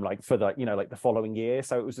tour with them like for the, you know, like the following year.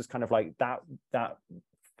 So it was just kind of like that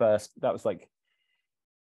was like,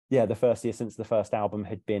 yeah, the first year since the first album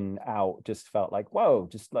had been out, just felt like, whoa,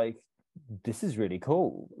 just like this is really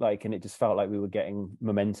cool. Like, and it just felt like we were getting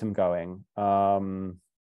momentum going. And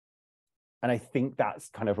I think that's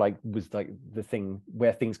kind of like was like the thing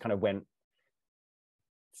where things kind of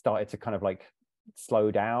started to kind of like slow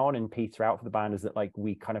down and peter out for the band, is that like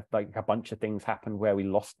we kind of like a bunch of things happened where we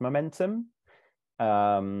lost momentum,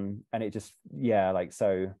 and it just, yeah, like,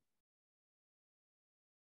 so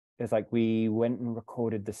it's like we went and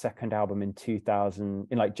recorded the second album in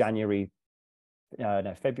like February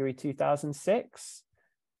 2006,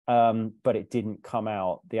 but it didn't come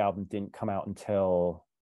out, the album didn't come out until,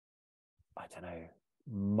 I don't know,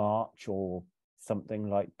 March or something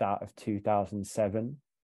like that of 2007.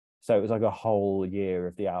 So it was like a whole year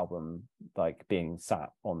of the album like being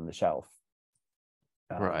sat on the shelf.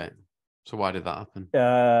 Right. So why did that happen?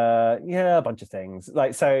 Yeah, a bunch of things.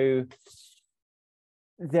 Like, so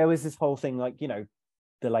there was this whole thing, like, you know,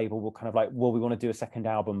 the label were kind of like, well, we want to do a second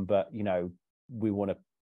album, but, you know, we want to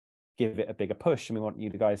give it a bigger push, and we want you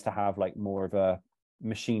guys to have like more of a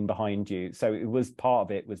machine behind you. So it was, part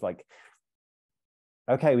of it was like,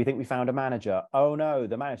 okay, we think we found a manager. Oh no,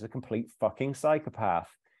 the manager's a complete fucking psychopath.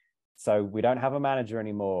 So we don't have a manager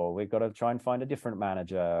anymore. We've got to try and find a different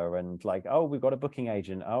manager. And like, oh, we've got a booking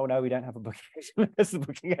agent. Oh no, we don't have a booking agent because the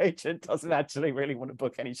booking agent doesn't actually really want to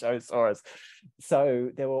book any shows for us. So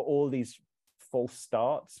there were all these false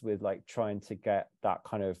starts with like trying to get that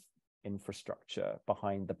kind of infrastructure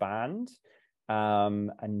behind the band.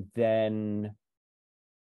 And then,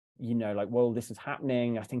 you know, like, well, this is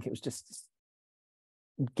happening. I think it was just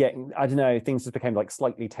getting, I don't know, things just became like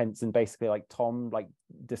slightly tense, and basically like Tom like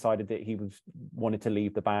decided that he wanted to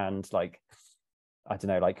leave the band, like, I don't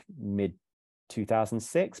know, like mid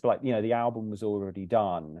 2006, but like, you know, the album was already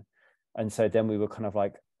done. And so then we were kind of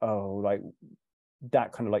like, oh, like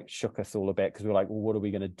that kind of like shook us all a bit, because we were like, well, what are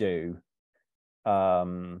we going to do?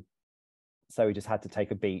 So we just had to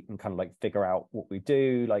take a beat and kind of like figure out what we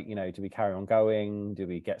do. Like, you know, do we carry on going? Do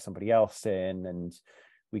we get somebody else in? And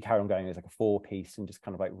we carried on going as like a 4-piece and just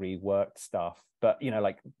kind of like reworked stuff. But, you know,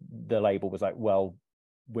 like the label was like, well,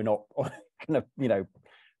 we're not gonna, you know,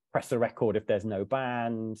 press a record if there's no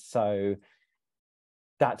band. So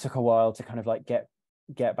that took a while to kind of like get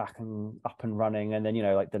back and up and running. And then, you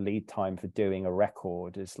know, like the lead time for doing a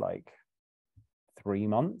record is like 3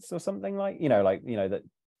 months or something, like, you know, like, you know, that,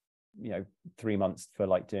 you know, 3 months for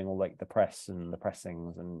like doing all like the press and the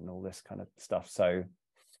pressings and all this kind of stuff. So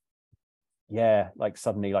yeah, like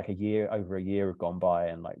suddenly like over a year had gone by,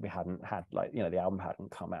 and like we hadn't had, like, you know, the album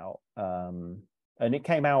hadn't come out. And it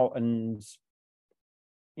came out, and,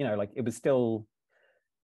 you know, like it was still,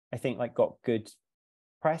 I think, like got good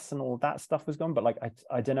press and all that stuff was gone. But like,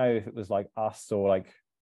 I don't know if it was like us or like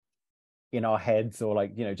in our heads, or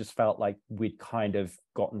like, you know, just felt like we'd kind of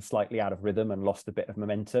gotten slightly out of rhythm and lost a bit of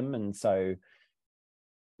momentum. And so,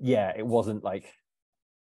 yeah, it wasn't like,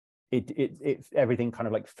 it everything kind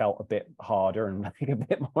of like felt a bit harder and like a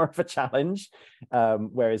bit more of a challenge,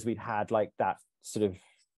 whereas we'd had like that sort of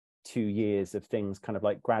 2 years of things kind of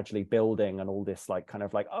like gradually building, and all this like kind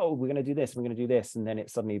of like, oh, we're going to do this, we're going to do this, and then it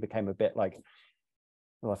suddenly became a bit like,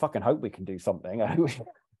 well, I fucking hope we can do something. I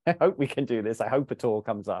hope we can do this. I hope a tour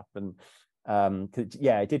comes up. And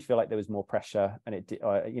yeah, it did feel like there was more pressure, and it did,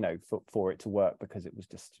 you know, for it to work, because it was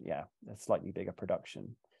just, yeah, a slightly bigger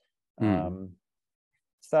production.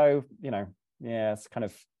 So, you know, yeah, it's kind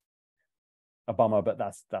of a bummer, but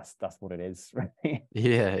that's what it is, right?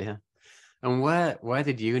 Yeah. And where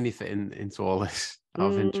did uni fit into all this,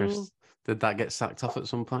 out of interest? Did that get sacked off at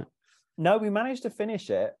some point? No, we managed to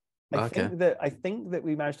finish it. I think that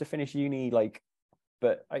we managed to finish uni, like,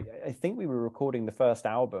 but I think we were recording the first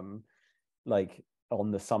album like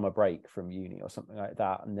on the summer break from uni or something like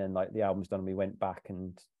that, and then like the album's done and we went back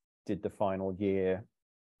and did the final year.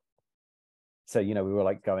 So, you know, we were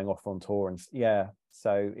like going off on tour, and yeah,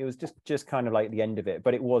 so it was just kind of like the end of it.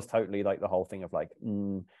 But it was totally like the whole thing of like,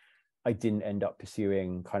 I didn't end up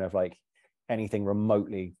pursuing kind of like anything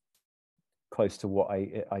remotely close to what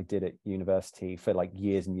I did at university for like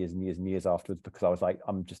years and years and years and years afterwards, because I was like,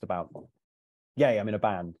 I'm just about, yay, I'm in a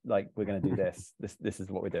band, like we're going to do this. This is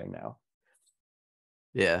what we're doing now.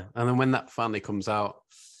 Yeah. And then when that finally comes out,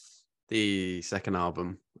 the second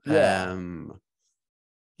album, yeah,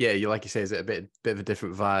 you, like you say, is it a bit of a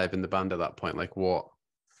different vibe in the band at that point? Like, what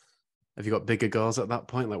have you got bigger goals at that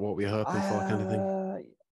point? Like, what were you hoping for, kind of thing?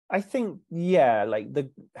 I think, yeah, like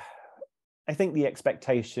I think the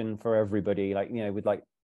expectation for everybody, like, you know, with like,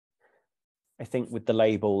 I think with the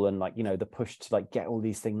label and like, you know, the push to like get all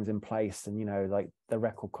these things in place, and, you know, like the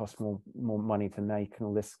record costs more money to make and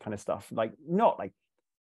all this kind of stuff, like, not like,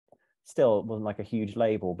 still it wasn't like a huge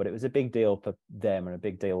label, but it was a big deal for them and a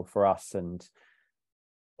big deal for us. And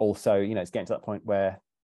also, you know, it's getting to that point where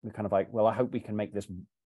we're kind of like, well, I hope we can make this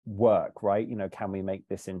work, right? You know, can we make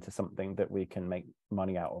this into something that we can make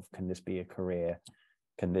money out of? Can this be a career?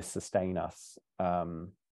 Can this sustain us?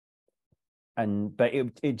 But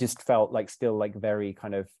it just felt like still like very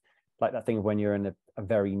kind of like that thing of when you're in a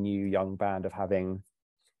very new young band, of having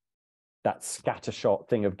that scattershot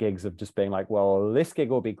thing of gigs, of just being like, well, this gig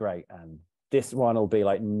will be great and this one will be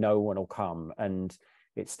like, no one will come. And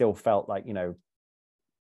it still felt like, you know,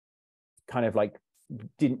 kind of like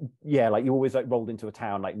like you always like rolled into a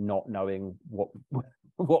town like not knowing what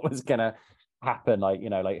was gonna happen, like, you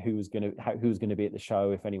know, like who was gonna be at the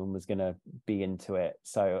show, if anyone was gonna be into it.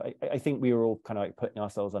 So I think we were all kind of like putting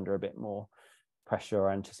ourselves under a bit more pressure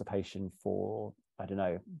or anticipation for, I don't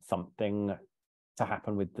know, something to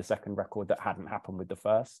happen with the second record that hadn't happened with the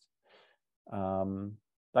first.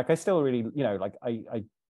 Like I still really, you know, like I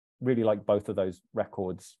really like both of those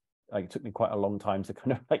records. Like it took me quite a long time to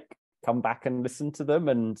kind of like come back and listen to them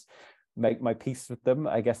and make my peace with them.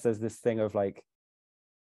 I guess there's this thing of like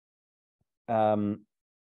no,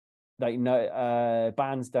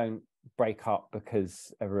 bands don't break up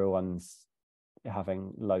because everyone's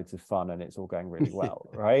having loads of fun and it's all going really well,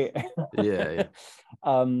 right? Yeah.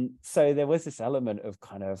 So there was this element of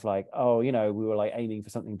kind of like, oh, you know, we were like aiming for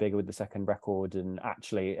something bigger with the second record, and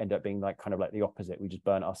actually ended up being like kind of like the opposite. We just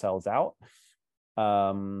burnt ourselves out.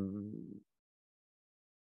 And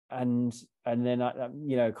then I,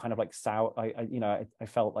 you know, kind of like I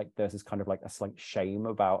felt like there's this kind of like a slight shame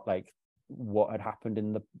about like what had happened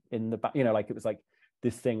in the back, you know, like it was like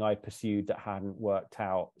this thing I pursued that hadn't worked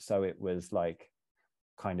out, so it was like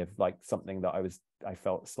kind of like something that I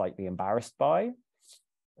felt slightly embarrassed by.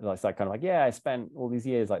 It's like kind of like, yeah, I spent all these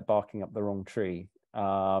years like barking up the wrong tree,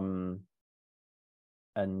 and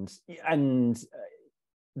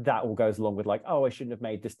that all goes along with like, oh, I shouldn't have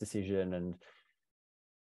made this decision, and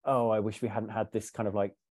oh, I wish we hadn't had this kind of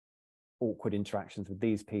like awkward interactions with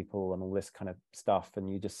these people and all this kind of stuff,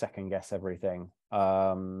 and you just second guess everything.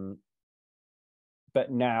 But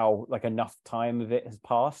now like enough time of it has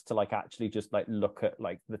passed to like actually just like look at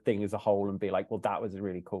like the thing as a whole and be like, well, that was a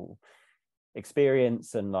really cool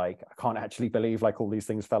experience, and like I can't actually believe like all these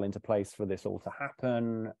things fell into place for this all to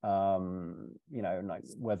happen. You know, and like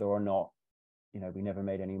whether or not, you know, we never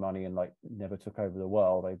made any money and like never took over the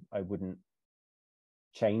world, I wouldn't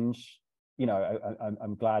change, you know.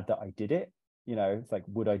 I'm glad that I did it. You know, it's like,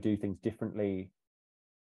 would I do things differently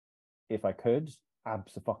if I could?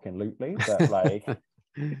 Absolutely. But like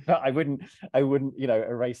I wouldn't, you know,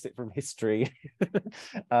 erase it from history.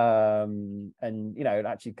 And you know,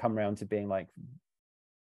 actually come around to being like,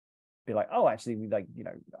 oh, actually, like, you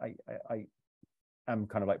know, I am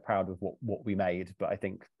kind of like proud of what we made. But I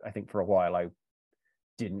think for a while I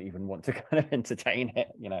didn't even want to kind of entertain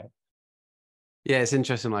it, you know. Yeah, it's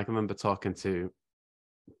interesting. Like I remember talking to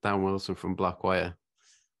Dan Wilson from Blackwire,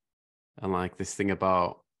 and like this thing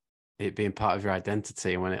about it being part of your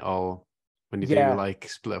identity, and when you do like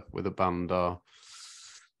split up with a band or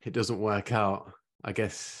it doesn't work out, I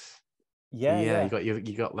guess. You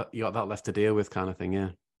got that left to deal with, kind of thing. Yeah,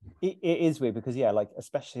 it is weird because like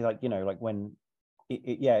especially like, you know, like when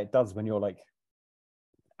it does when you're like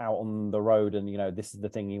out on the road and, you know, this is the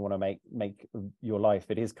thing you want to make your life.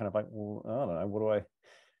 It is kind of like, well, I don't know,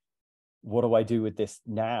 what do I do with this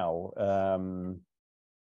now?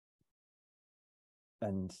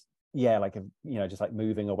 And yeah, like, you know, just like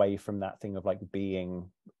moving away from that thing of like being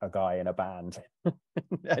a guy in a band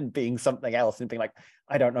and being something else and being like,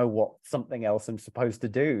 I don't know what something else I'm supposed to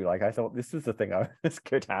do. Like I thought this was the thing I was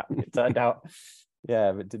good at. It turned out,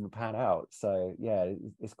 yeah, but it didn't pan out. So yeah,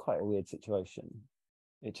 it's quite a weird situation.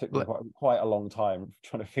 It took me quite a long time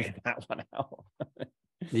trying to figure that one out.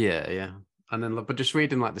 yeah. And then, but just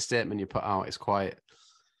reading like the statement you put out, it's quite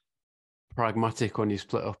pragmatic when you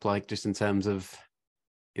split up, like just in terms of,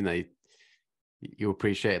 you know, you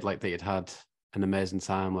appreciated like that you'd had an amazing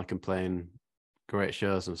time, like, and playing great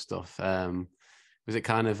shows and stuff. Was it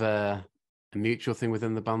kind of a mutual thing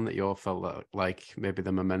within the band that you all felt like maybe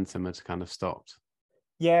the momentum had kind of stopped?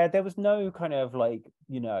 Yeah, there was no kind of like,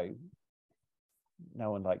 you know,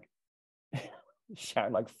 no one like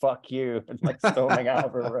shouting like "fuck you" and like storming out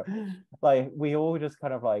of a room. Like we all just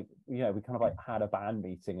kind of like, you know, we kind of like had a band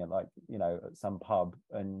meeting and like, you know, at some pub,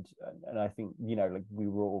 and I think, you know, like we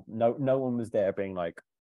were all, no one was there being like,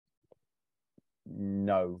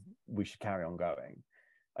 no, we should carry on going.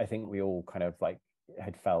 I think we all kind of like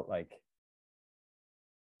had felt like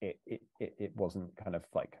it wasn't kind of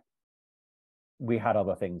like, we had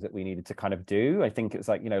other things that we needed to kind of do. I think it was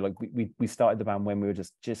like, you know, like we started the band when we were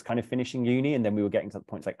just kind of finishing uni, and then we were getting to the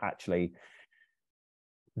point like, actually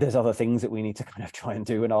there's other things that we need to kind of try and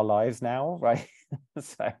do in our lives now, right?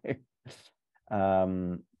 So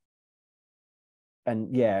and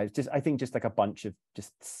yeah, it's just, I think just like a bunch of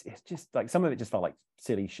it's just like, some of it just felt like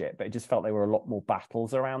silly shit, but it just felt there were a lot more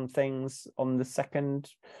battles around things on the second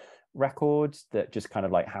record that just kind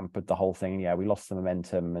of like hampered the whole thing. Yeah, we lost the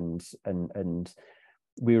momentum, and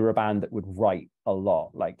we were a band that would write a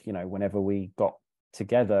lot. Like, you know, whenever we got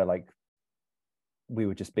together, like we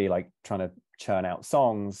would just be like trying to churn out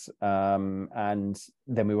songs, and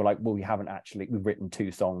then we were like, well, we've written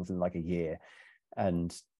 2 songs in like a year,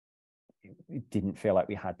 and it didn't feel like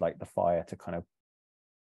we had like the fire to kind of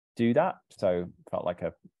do that. So it felt like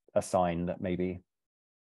a sign that maybe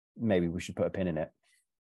we should put a pin in it.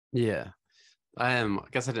 Yeah. I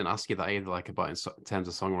guess I didn't ask you that either, like about in terms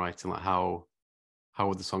of songwriting, like how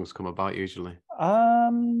would the songs come about usually?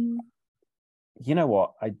 You know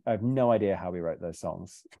what? I have no idea how we wrote those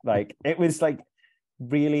songs. Like it was like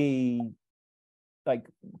really like,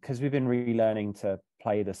 because we've been relearning to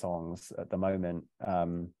play the songs at the moment,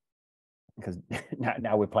 because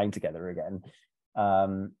now we're playing together again,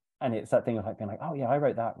 and it's that thing of like being like, oh yeah, I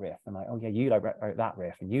wrote that riff, and like, oh yeah, you like wrote that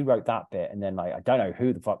riff, and you wrote that bit, and then like I don't know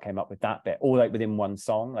who the fuck came up with that bit, all like within one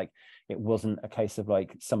song. Like, it wasn't a case of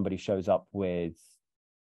like somebody shows up with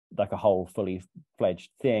like a whole fully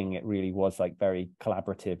fledged thing. It really was like very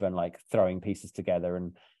collaborative and like throwing pieces together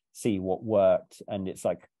and see what worked. And it's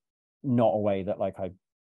like not a way that like I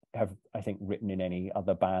have, I think, written in any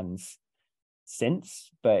other bands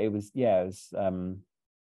since, but it was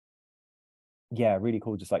really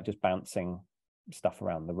cool, just bouncing stuff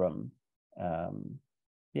around the room.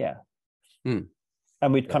 Yeah.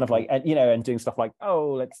 And we'd kind of like, and, you know, and doing stuff like,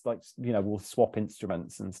 oh, let's like, you know, we'll swap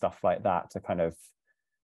instruments and stuff like that to kind of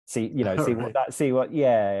see, you know, see what,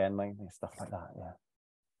 yeah, and like stuff like that. Yeah.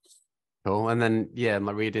 Cool. And then and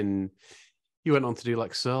like reading, you went on to do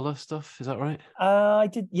like solo stuff, is that right? I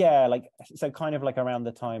did, yeah. Like, so kind of like around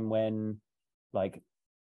the time when like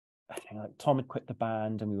I think like Tom had quit the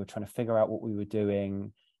band and we were trying to figure out what we were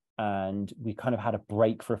doing, and we kind of had a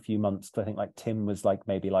break for a few months, because I think like Tim was like,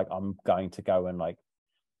 maybe like, I'm going to go and like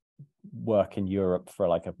work in Europe for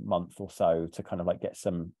like a month or so to kind of like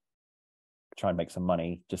try and make some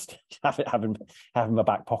money, just have in my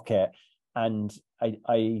back pocket. And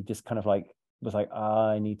I just kind of like was like,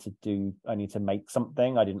 I need to make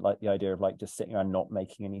something. I didn't like the idea of like just sitting around not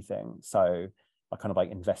making anything. So I kind of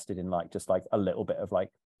like invested in like just like a little bit of like,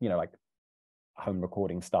 you know, like home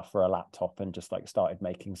recording stuff for a laptop, and just like started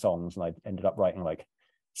making songs, and I ended up writing like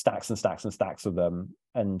stacks and stacks and stacks of them.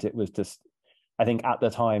 And it was just, I think at the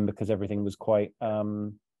time, because everything was quite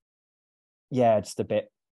just a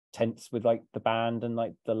bit tense with like the band and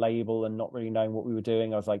like the label and not really knowing what we were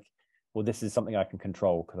doing, I was like, well, this is something I can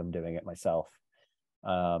control because I'm doing it myself.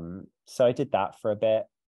 So I did that for a bit,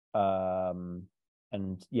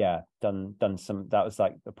 and yeah, done some, that was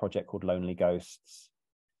like a project called Lonely Ghosts.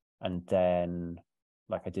 And then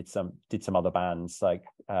like I did some other bands, like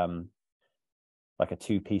a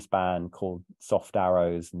 2-piece band called Soft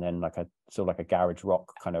Arrows, and then like a sort of like a garage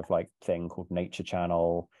rock kind of like thing called Nature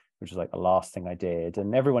Channel, which was like the last thing I did.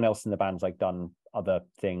 And everyone else in the band's like done other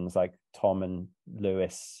things. Like Tom and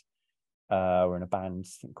Lewis were in a band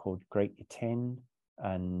called Great Your Tin,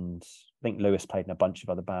 and I think Lewis played in a bunch of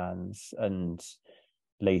other bands, and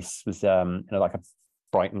Lise was in like a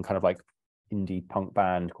Brighton kind of like indie punk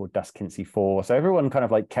band called Dust Kinsey 4. So everyone kind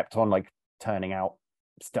of like kept on like turning out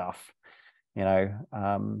stuff, you know,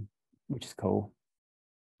 which is cool.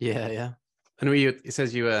 Yeah. And it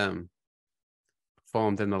says you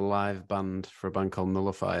formed in a live band for a band called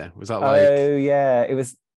Nullifier. Was that like? Oh yeah, it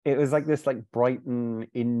was like this like Brighton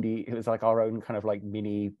indie. It was like our own kind of like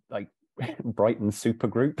mini like Brighton super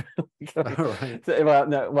group. Right.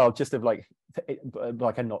 Just of like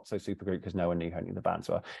a not so super group, because no one knew who any of the bands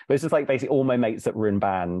were. But it's just like basically all my mates that were in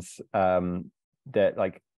bands, that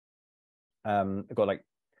like I've got like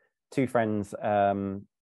 2 friends,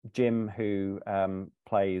 Jim, who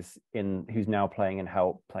who's now playing in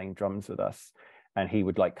Help, playing drums with us, and he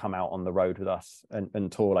would like come out on the road with us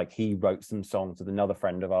and tour. Like, he wrote some songs with another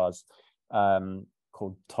friend of ours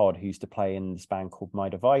called Todd, who used to play in this band called My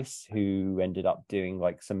Device, who ended up doing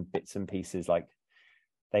like some bits and pieces. Like,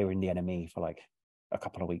 they were in the NME for like a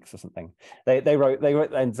couple of weeks or something. They wrote,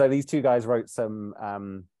 and so these 2 guys wrote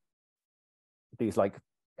some these like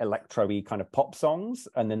electro-y kind of pop songs,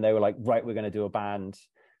 and then they were like, right, we're going to do a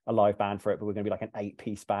live band for it, but we're going to be like an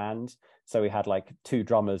 8-piece band. So we had like 2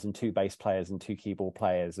 drummers and 2 bass players and 2 keyboard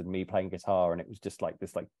players and me playing guitar, and it was just like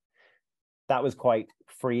this, like, that was quite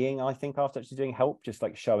freeing, I think, after actually doing Help, just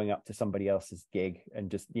like showing up to somebody else's gig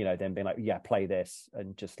and just, you know, then being like, yeah, play this,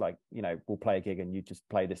 and just like, you know, we'll play a gig and you just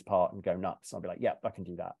play this part and go nuts. I'll be like, yeah, I can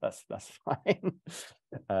do that, that's fine.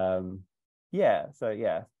 So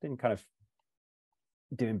yeah, been kind of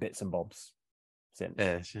doing bits and bobs since.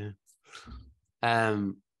 Yeah, sure.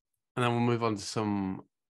 And then we'll move on to some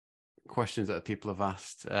questions that people have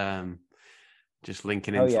asked. Just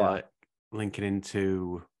linking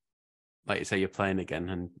into like you say, you're playing again.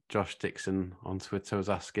 And Josh Dixon on Twitter was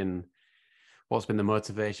asking what's been the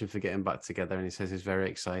motivation for getting back together, and he says he's very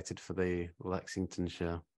excited for the Lexington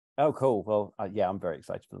show. Oh, cool. Well, yeah, I'm very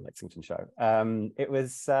excited for the Lexington show. It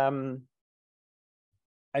was, I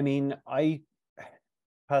mean,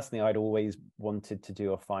 personally, I'd always wanted to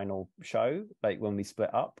do a final show. Like, when we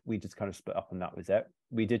split up, we just kind of split up and that was it.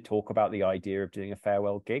 We did talk about the idea of doing a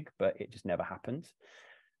farewell gig, but it just never happened.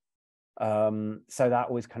 So that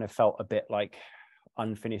always kind of felt a bit like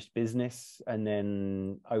unfinished business. And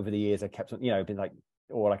then over the years, I kept on, you know, been like,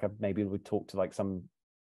 or like maybe would talk to like some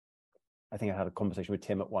I think I had a conversation with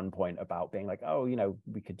Tim at one point about being like, oh, you know,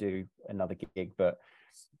 we could do another gig, but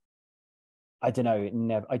I don't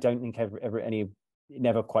know, I don't think it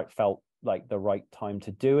never quite felt like the right time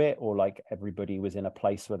to do it, or like everybody was in a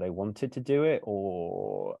place where they wanted to do it,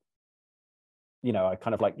 or, you know, I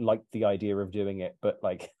kind of liked the idea of doing it, but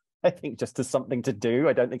like I think just as something to do,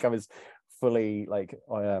 I don't think I was fully like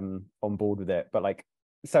on board with it. But like,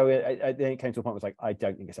 so then it came to a point where it was like, I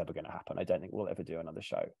don't think it's ever going to happen. I don't think we'll ever do another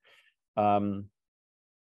show. And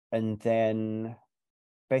then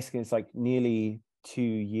basically it's like nearly 2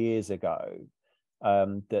 years ago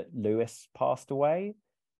that Lewis passed away.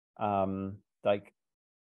 Like,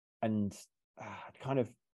 and kind of,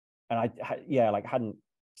 and I like hadn't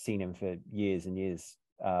seen him for years and years,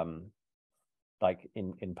 like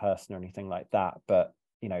in person or anything like that, but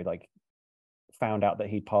you know, like found out that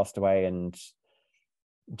he'd passed away, and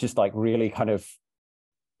just like really kind of,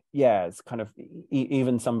 yeah, it's kind of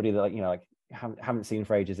even somebody that, like, you know, like haven't seen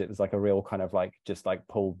for ages, it was like a real kind of like just like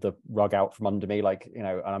pulled the rug out from under me, like, you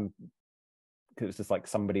know, and because it was just like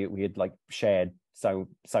somebody we had like shared so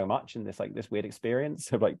much in this like this weird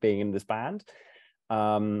experience of like being in this band.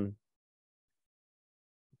 But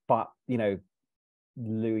you know,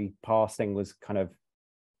 Louis passing was kind of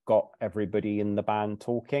got everybody in the band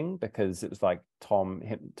talking, because it was like Tom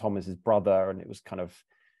is his brother, and it was kind of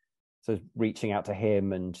sort of reaching out to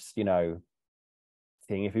him and just, you know,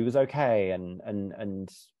 seeing if he was okay, and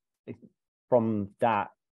from that,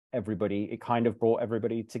 everybody, it kind of brought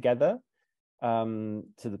everybody together. To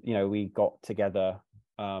the, you know, we got together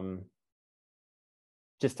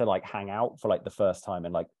just to like hang out for like the first time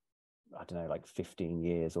in like, I don't know, like 15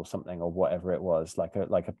 years or something, or whatever it was, like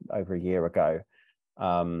over a year ago.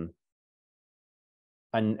 And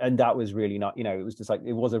that was really not, you know, it was just like,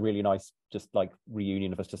 it was a really nice just like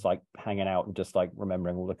reunion of us just like hanging out and just like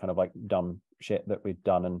remembering all the kind of like dumb shit that we'd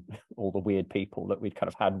done, and all the weird people that we'd kind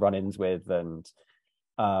of had run-ins with, and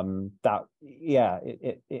that, yeah,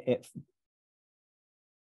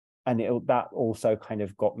 that also kind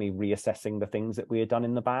of got me reassessing the things that we had done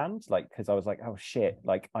in the band, like, because I was like, oh shit,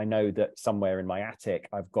 like I know that somewhere in my attic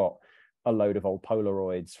I've got a load of old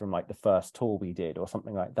Polaroids from like the first tour we did, or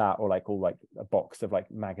something like that, or like all like a box of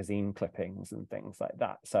like magazine clippings and things like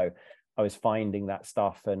that. So I was finding that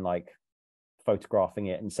stuff and like photographing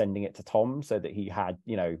it and sending it to Tom, so that he had,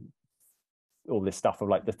 you know, all this stuff of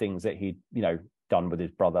like the things that he'd, you know, done with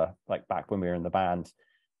his brother like back when we were in the band.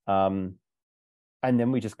 And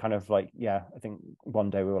then we just kind of like, yeah, I think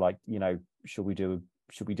one day we were like, you know, should we do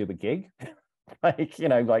a gig? Like, you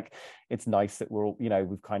know, like it's nice that we're all, you know,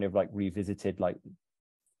 we've kind of like revisited like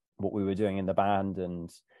what we were doing in the band,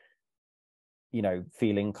 and, you know,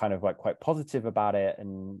 feeling kind of like quite positive about it,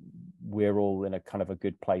 and we're all in a kind of a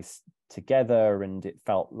good place together, and it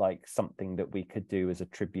felt like something that we could do as a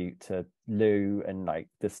tribute to Lou and like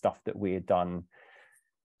the stuff that we had done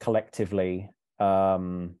collectively.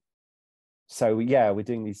 So yeah, we're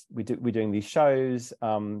doing these shows.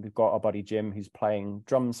 We've got our buddy Jim who's playing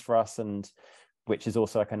drums for us, and which is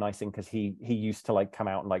also like a nice thing, because he used to like come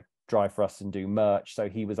out and like drive for us and do merch, so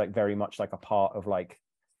he was like very much like a part of like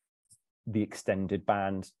the extended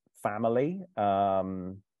band family.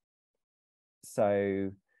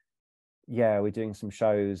 So yeah, we're doing some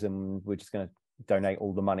shows, and we're just going to donate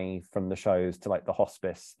all the money from the shows to like the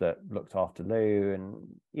hospice that looked after Lou. And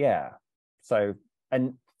yeah, so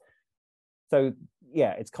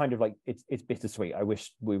yeah, it's kind of like it's bittersweet. I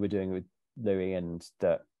wish we were doing it with Louis, and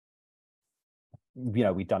that, you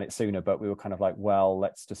know, we'd done it sooner, but we were kind of like, well,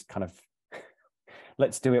 let's just kind of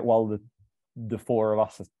let's do it while the four of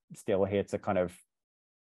us are still here to kind of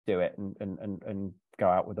do it and go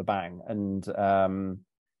out with a bang. And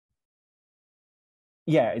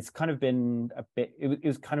yeah, it's kind of been a bit, it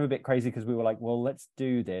was kind of a bit crazy, because we were like, well, let's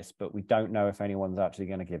do this, but we don't know if anyone's actually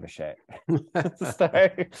going to give a shit. So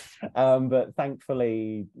but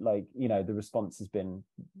thankfully, like, you know, the response has been,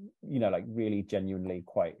 you know, like really genuinely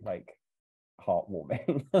quite like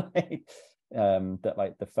heartwarming. Like, that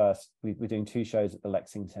like the first, we're doing 2 shows at the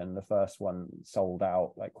Lexington. The first one sold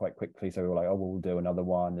out like quite quickly, so we were like, oh, we'll do another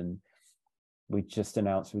one. And we just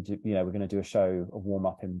announced we're going to do a show, a warm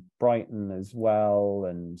up in Brighton as well,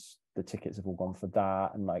 and the tickets have all gone for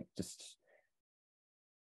that. And like just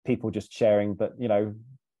people just sharing that, you know,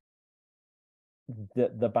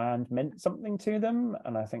 the band meant something to them,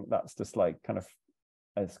 and I think that's just like kind of,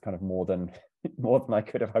 it's kind of more than I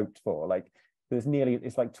could have hoped for. Like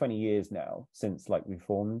it's like 20 years now since like we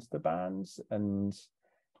formed the band, and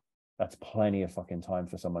that's plenty of fucking time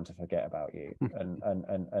for someone to forget about you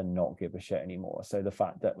and not give a shit anymore. So the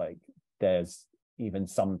fact that like there's even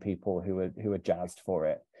some people who are jazzed for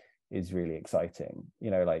it is really exciting.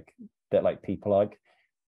 You know, like that like people like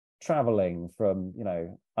traveling from, you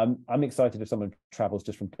know, I'm excited if someone travels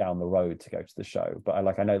just from down the road to go to the show, but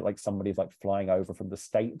I know like somebody's like flying over from the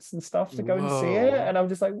States and stuff to go and see it, and I'm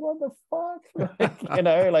just like, what the fuck? Like, you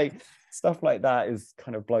know, like stuff like that is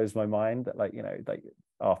kind of blows my mind that, like, you know, like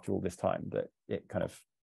after all this time that it kind of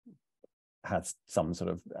has some sort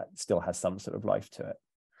of still has some sort of life to it.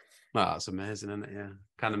 Well, that's amazing, isn't it? Yeah,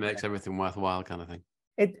 kind of makes everything worthwhile, kind of thing.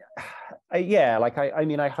 Yeah, like I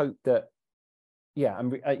mean, I hope that, yeah, I'm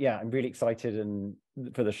really excited and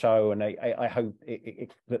for the show, and I hope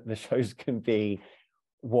that the shows can be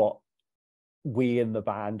what we in the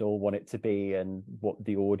band all want it to be, and what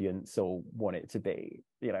the audience all want it to be.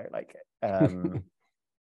 You know, like,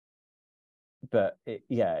 but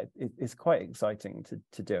it's quite exciting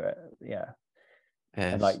to do it. Yeah,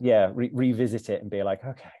 yes. And like, yeah, revisit it and be like,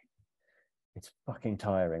 okay, it's fucking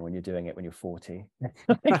tiring when you're doing it when you're 40.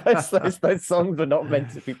 Like those songs are not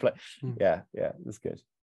meant to be played. Yeah, that's good.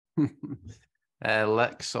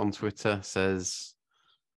 Lex on Twitter says,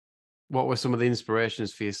 what were some of the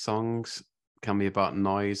inspirations for your songs? Can be about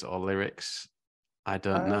noise or lyrics. I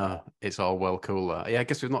don't know. It's all well cooler. Yeah, I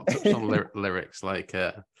guess we've not touched on lyrics. Like,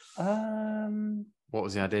 what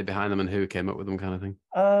was the idea behind them and who came up with them, kind of thing?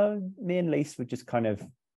 Me and Lise were just kind of,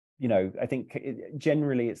 you know, I think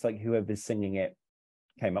generally it's like whoever's singing it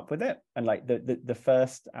came up with it, and like the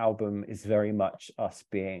first album is very much us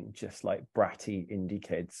being just like bratty indie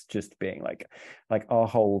kids, just being like our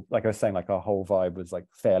whole, like I was saying, like our whole vibe was like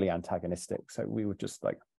fairly antagonistic. So we were just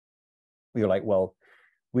like, we were like, well,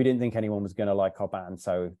 we didn't think anyone was going to like our band,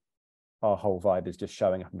 so our whole vibe is just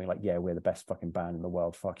showing up and being like, yeah, we're the best fucking band in the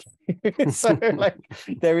world, fuck you. So like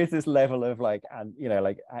there is this level of like, and you know,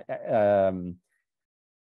 like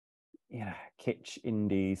you know, kitsch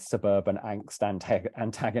indie suburban angst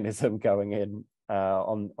antagonism going in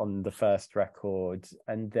on the first record,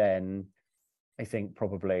 and then I think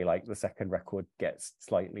probably like the second record gets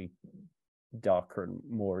slightly darker and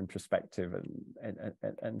more introspective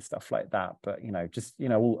and stuff like that. But you know, just, you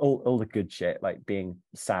know, all the good shit, like being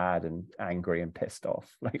sad and angry and pissed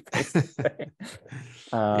off, like basically.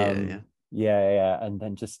 Yeah, and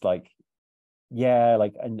then just like, yeah,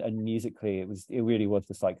 like, and musically it really was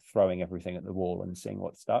just like throwing everything at the wall and seeing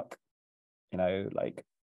what stuck, you know. Like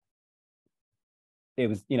it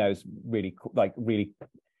was, you know, it was really cool, like really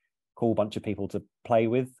cool bunch of people to play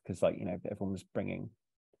with, because like, you know, everyone was bringing,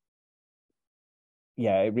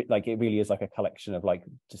 yeah, like it really is like a collection of like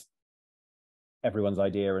just everyone's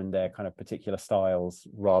idea and their kind of particular styles,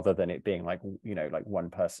 rather than it being like, you know, like one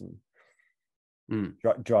person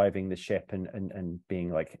driving the ship and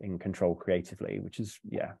being like in control creatively, which is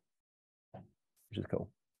cool.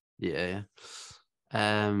 Yeah.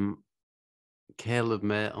 Caleb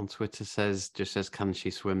Mate on Twitter says, can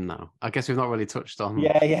she swim now? I guess we've not really touched on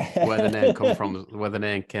where the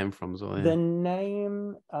name came from as well. Yeah. The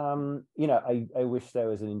name, you know, I wish there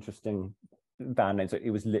was an interesting band name. So it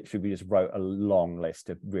was literally, we just wrote a long list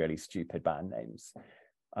of really stupid band names.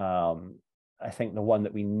 I think the one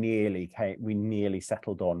that we nearly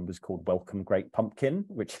settled on was called Welcome Great Pumpkin,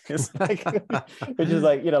 which is like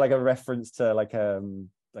you know, like a reference to like a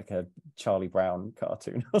Charlie Brown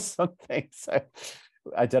cartoon or something. So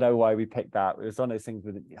I don't know why we picked that. It was one of those things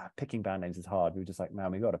with picking band names is hard. We were just like,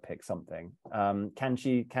 man, we got to pick something. Can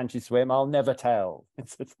she swim? I'll never tell.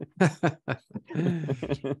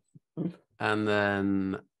 And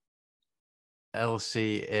then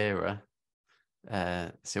LC Era.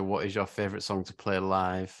 So what is your favorite song to play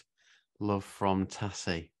live? Love from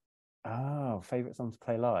Tassie. Oh, favorite song to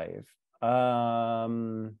play live.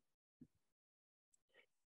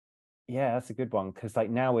 Yeah, that's a good one, because like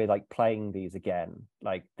now we're like playing these again.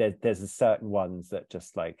 Like there's a certain ones that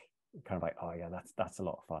just like kind of like, oh yeah, that's a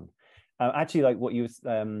lot of fun. Actually, like what you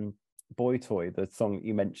Boy Toy, the song that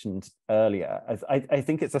you mentioned earlier, I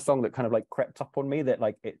think it's a song that kind of like crept up on me, that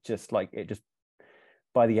like it just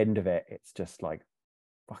by the end of it, it's just like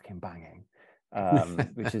fucking banging,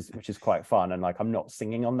 which is quite fun. And like I'm not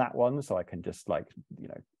singing on that one, so I can just like, you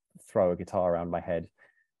know, throw a guitar around my head.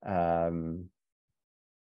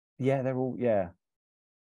 Yeah, they're all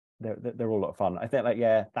they're all a lot of fun. I think like,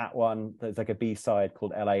 yeah, that one, there's like a B-side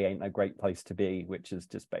called LA Ain't No Great Place to Be, which is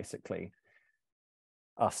just basically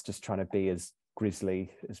us just trying to be as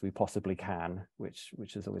grisly as we possibly can, which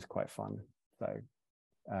is always quite fun. So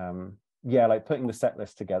yeah, like putting the set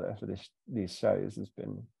list together for these shows has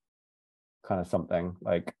been kind of something.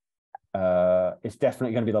 Like it's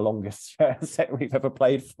definitely going to be the longest set we've ever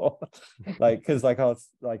played for. Like, because like our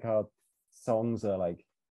songs are like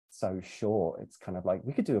so short, it's kind of like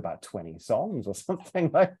we could do about 20 songs or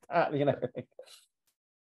something like that, you know.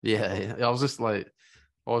 Yeah, I was just like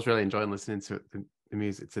I was really enjoying listening to the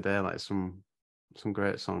music today, like some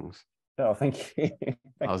great songs. Oh, thank you.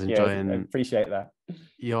 I was you. I enjoying appreciate that.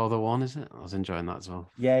 You're the One, is it? I was enjoying that as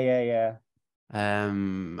well. Yeah.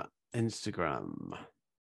 Instagram.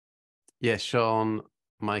 Yeah, Sean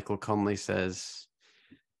Michael Conley says,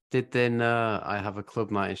 did they know I have a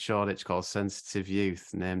club night in Shoreditch called Sensitive Youth,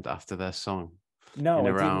 named after their song? No, I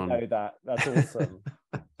didn't know that. That's awesome.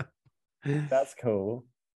 That's cool.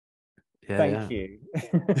 Thank you.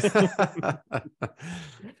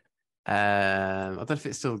 I don't know if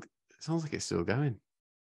it's still. It sounds like it's still going,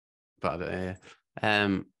 but I don't know.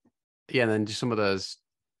 Yeah, and then just some of those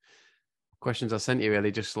questions I sent you,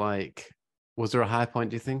 really, just like, was there a high point?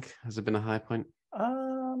 Do you think has there been a high point?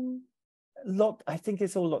 I think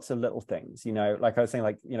it's all lots of little things, you know, like I was saying,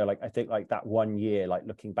 like, you know, like I think like that 1 year, like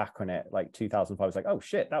looking back on it, like 2005 was like, oh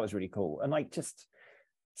shit, that was really cool. And like just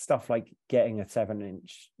stuff like getting a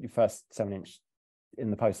 7-inch, your first 7-inch in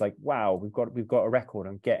the post, like, wow, we've got a record,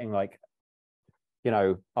 and getting like, you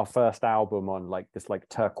know, our first album on like this like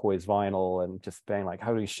turquoise vinyl, and just being like,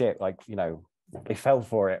 holy shit, like, you know, they fell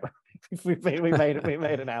for it. we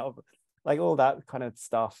made an album, like all that kind of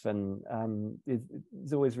stuff. And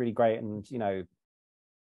it's always really great. And, you know,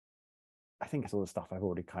 I think it's all the stuff I've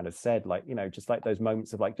already kind of said, like, you know, just like those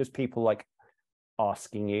moments of like just people like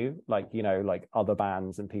asking you, like, you know, like other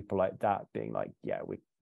bands and people like that being like, yeah, we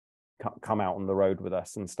come out on the road with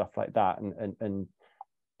us and stuff like that, and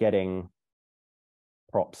getting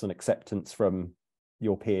props and acceptance from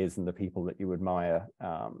your peers and the people that you admire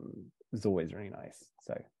is always really nice.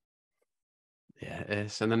 So yeah, it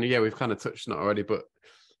is. And then we've kind of touched on it already, but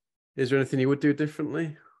is there anything you would do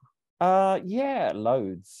differently? Yeah,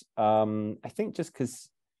 loads. I think just because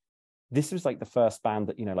this was like the first band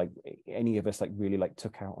that, you know, like any of us like really like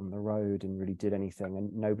took out on the road and really did anything,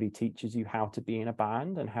 and nobody teaches you how to be in a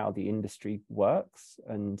band and how the industry works.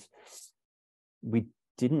 And we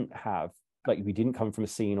didn't come from a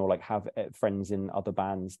scene or like have friends in other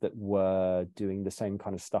bands that were doing the same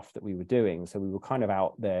kind of stuff that we were doing. So we were kind of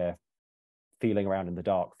out there feeling around in the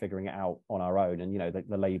dark, figuring it out on our own. And, you know,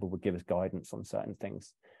 the label would give us guidance on certain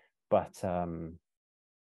things, but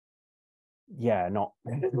yeah, not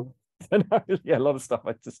yeah, a lot of stuff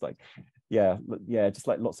I just like, just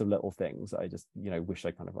like lots of little things I just, you know, wish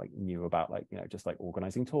I kind of like knew about, like, you know, just like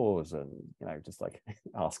organizing tours, and, you know, just like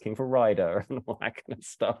asking for rider and all that kind of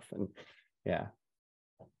stuff. And yeah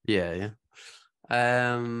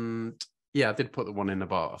I did put the one in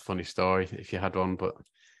about a funny story if you had one, but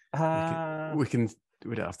we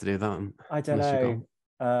don't have to do that. I don't know.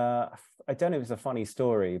 I don't know if it's a funny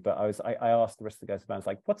story, but I asked the rest of the guys' bands,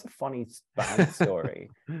 like, what's a funny band story?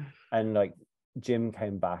 And like Jim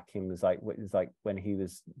came back and was like, when he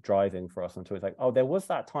was driving for us on tour, he's like, oh, there was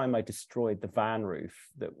that time I destroyed the van roof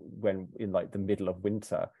that when in like the middle of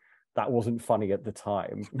winter. That wasn't funny at the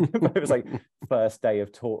time. But it was like first day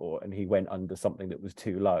of tour, and he went under something that was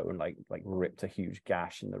too low and like ripped a huge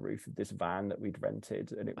gash in the roof of this van that we'd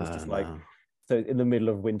rented. And it was just like, so in the middle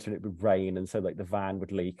of winter it would rain, and so like the van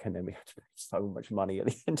would leak, and then we had to pay so much money at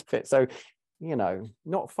the end of it. So, you know,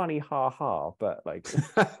 not funny, ha, but like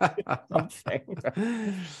something.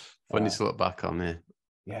 Funny to look back on, yeah.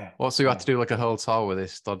 Yeah. Well, so you had to do like a whole tour with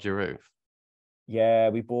this dodgy roof? Yeah,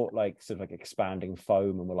 we bought like sort of like expanding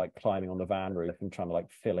foam, and we're like climbing on the van roof and trying to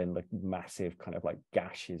like fill in the massive kind of like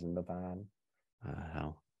gashes in the van.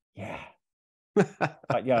 Hell. Yeah.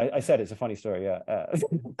 Yeah, I said it's a funny story. Yeah.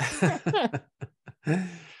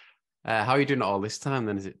 How are you doing it all this time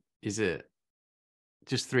then? Is it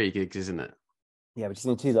just 3 gigs, isn't it? Yeah, we're just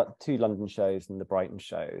doing two London shows and the Brighton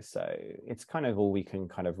show. So it's kind of all we can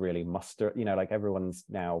kind of really muster. You know, like everyone's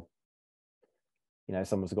now, you know,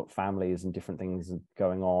 someone's got families and different things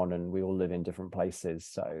going on, and we all live in different places.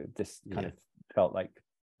 So this kind of felt like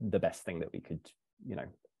the best thing that we could, you know,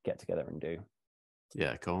 get together and do.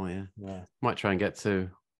 Yeah, cool. Yeah. Might try and get to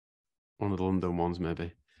one of the London ones,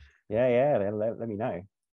 maybe. Yeah. Let me know.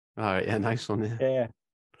 All right. Yeah, nice one.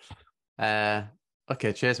 Yeah.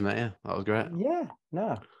 Okay. Cheers, mate. Yeah, that was great. Yeah.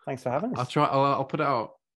 No, thanks for having us. I'll try. I'll put it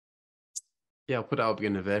out. Yeah, I'll put it out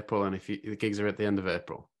beginning of April, and if the gigs are at the end of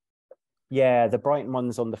April. Yeah, the Brighton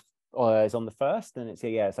one's on the is on the 1st, and it's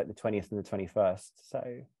like the 20th and the 21st.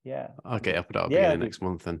 So yeah. Okay, I'll put it out beginning next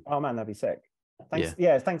month then. Oh man, that'd be sick. Thanks.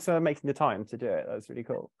 Yeah, thanks for making the time to do it. That was really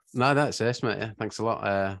cool. No, that's it, mate. Yeah, thanks a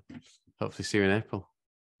lot. Hopefully see you in April.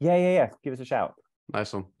 Yeah. Give us a shout.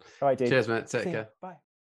 Nice one. All right, dude. Cheers, mate. Take care. Bye.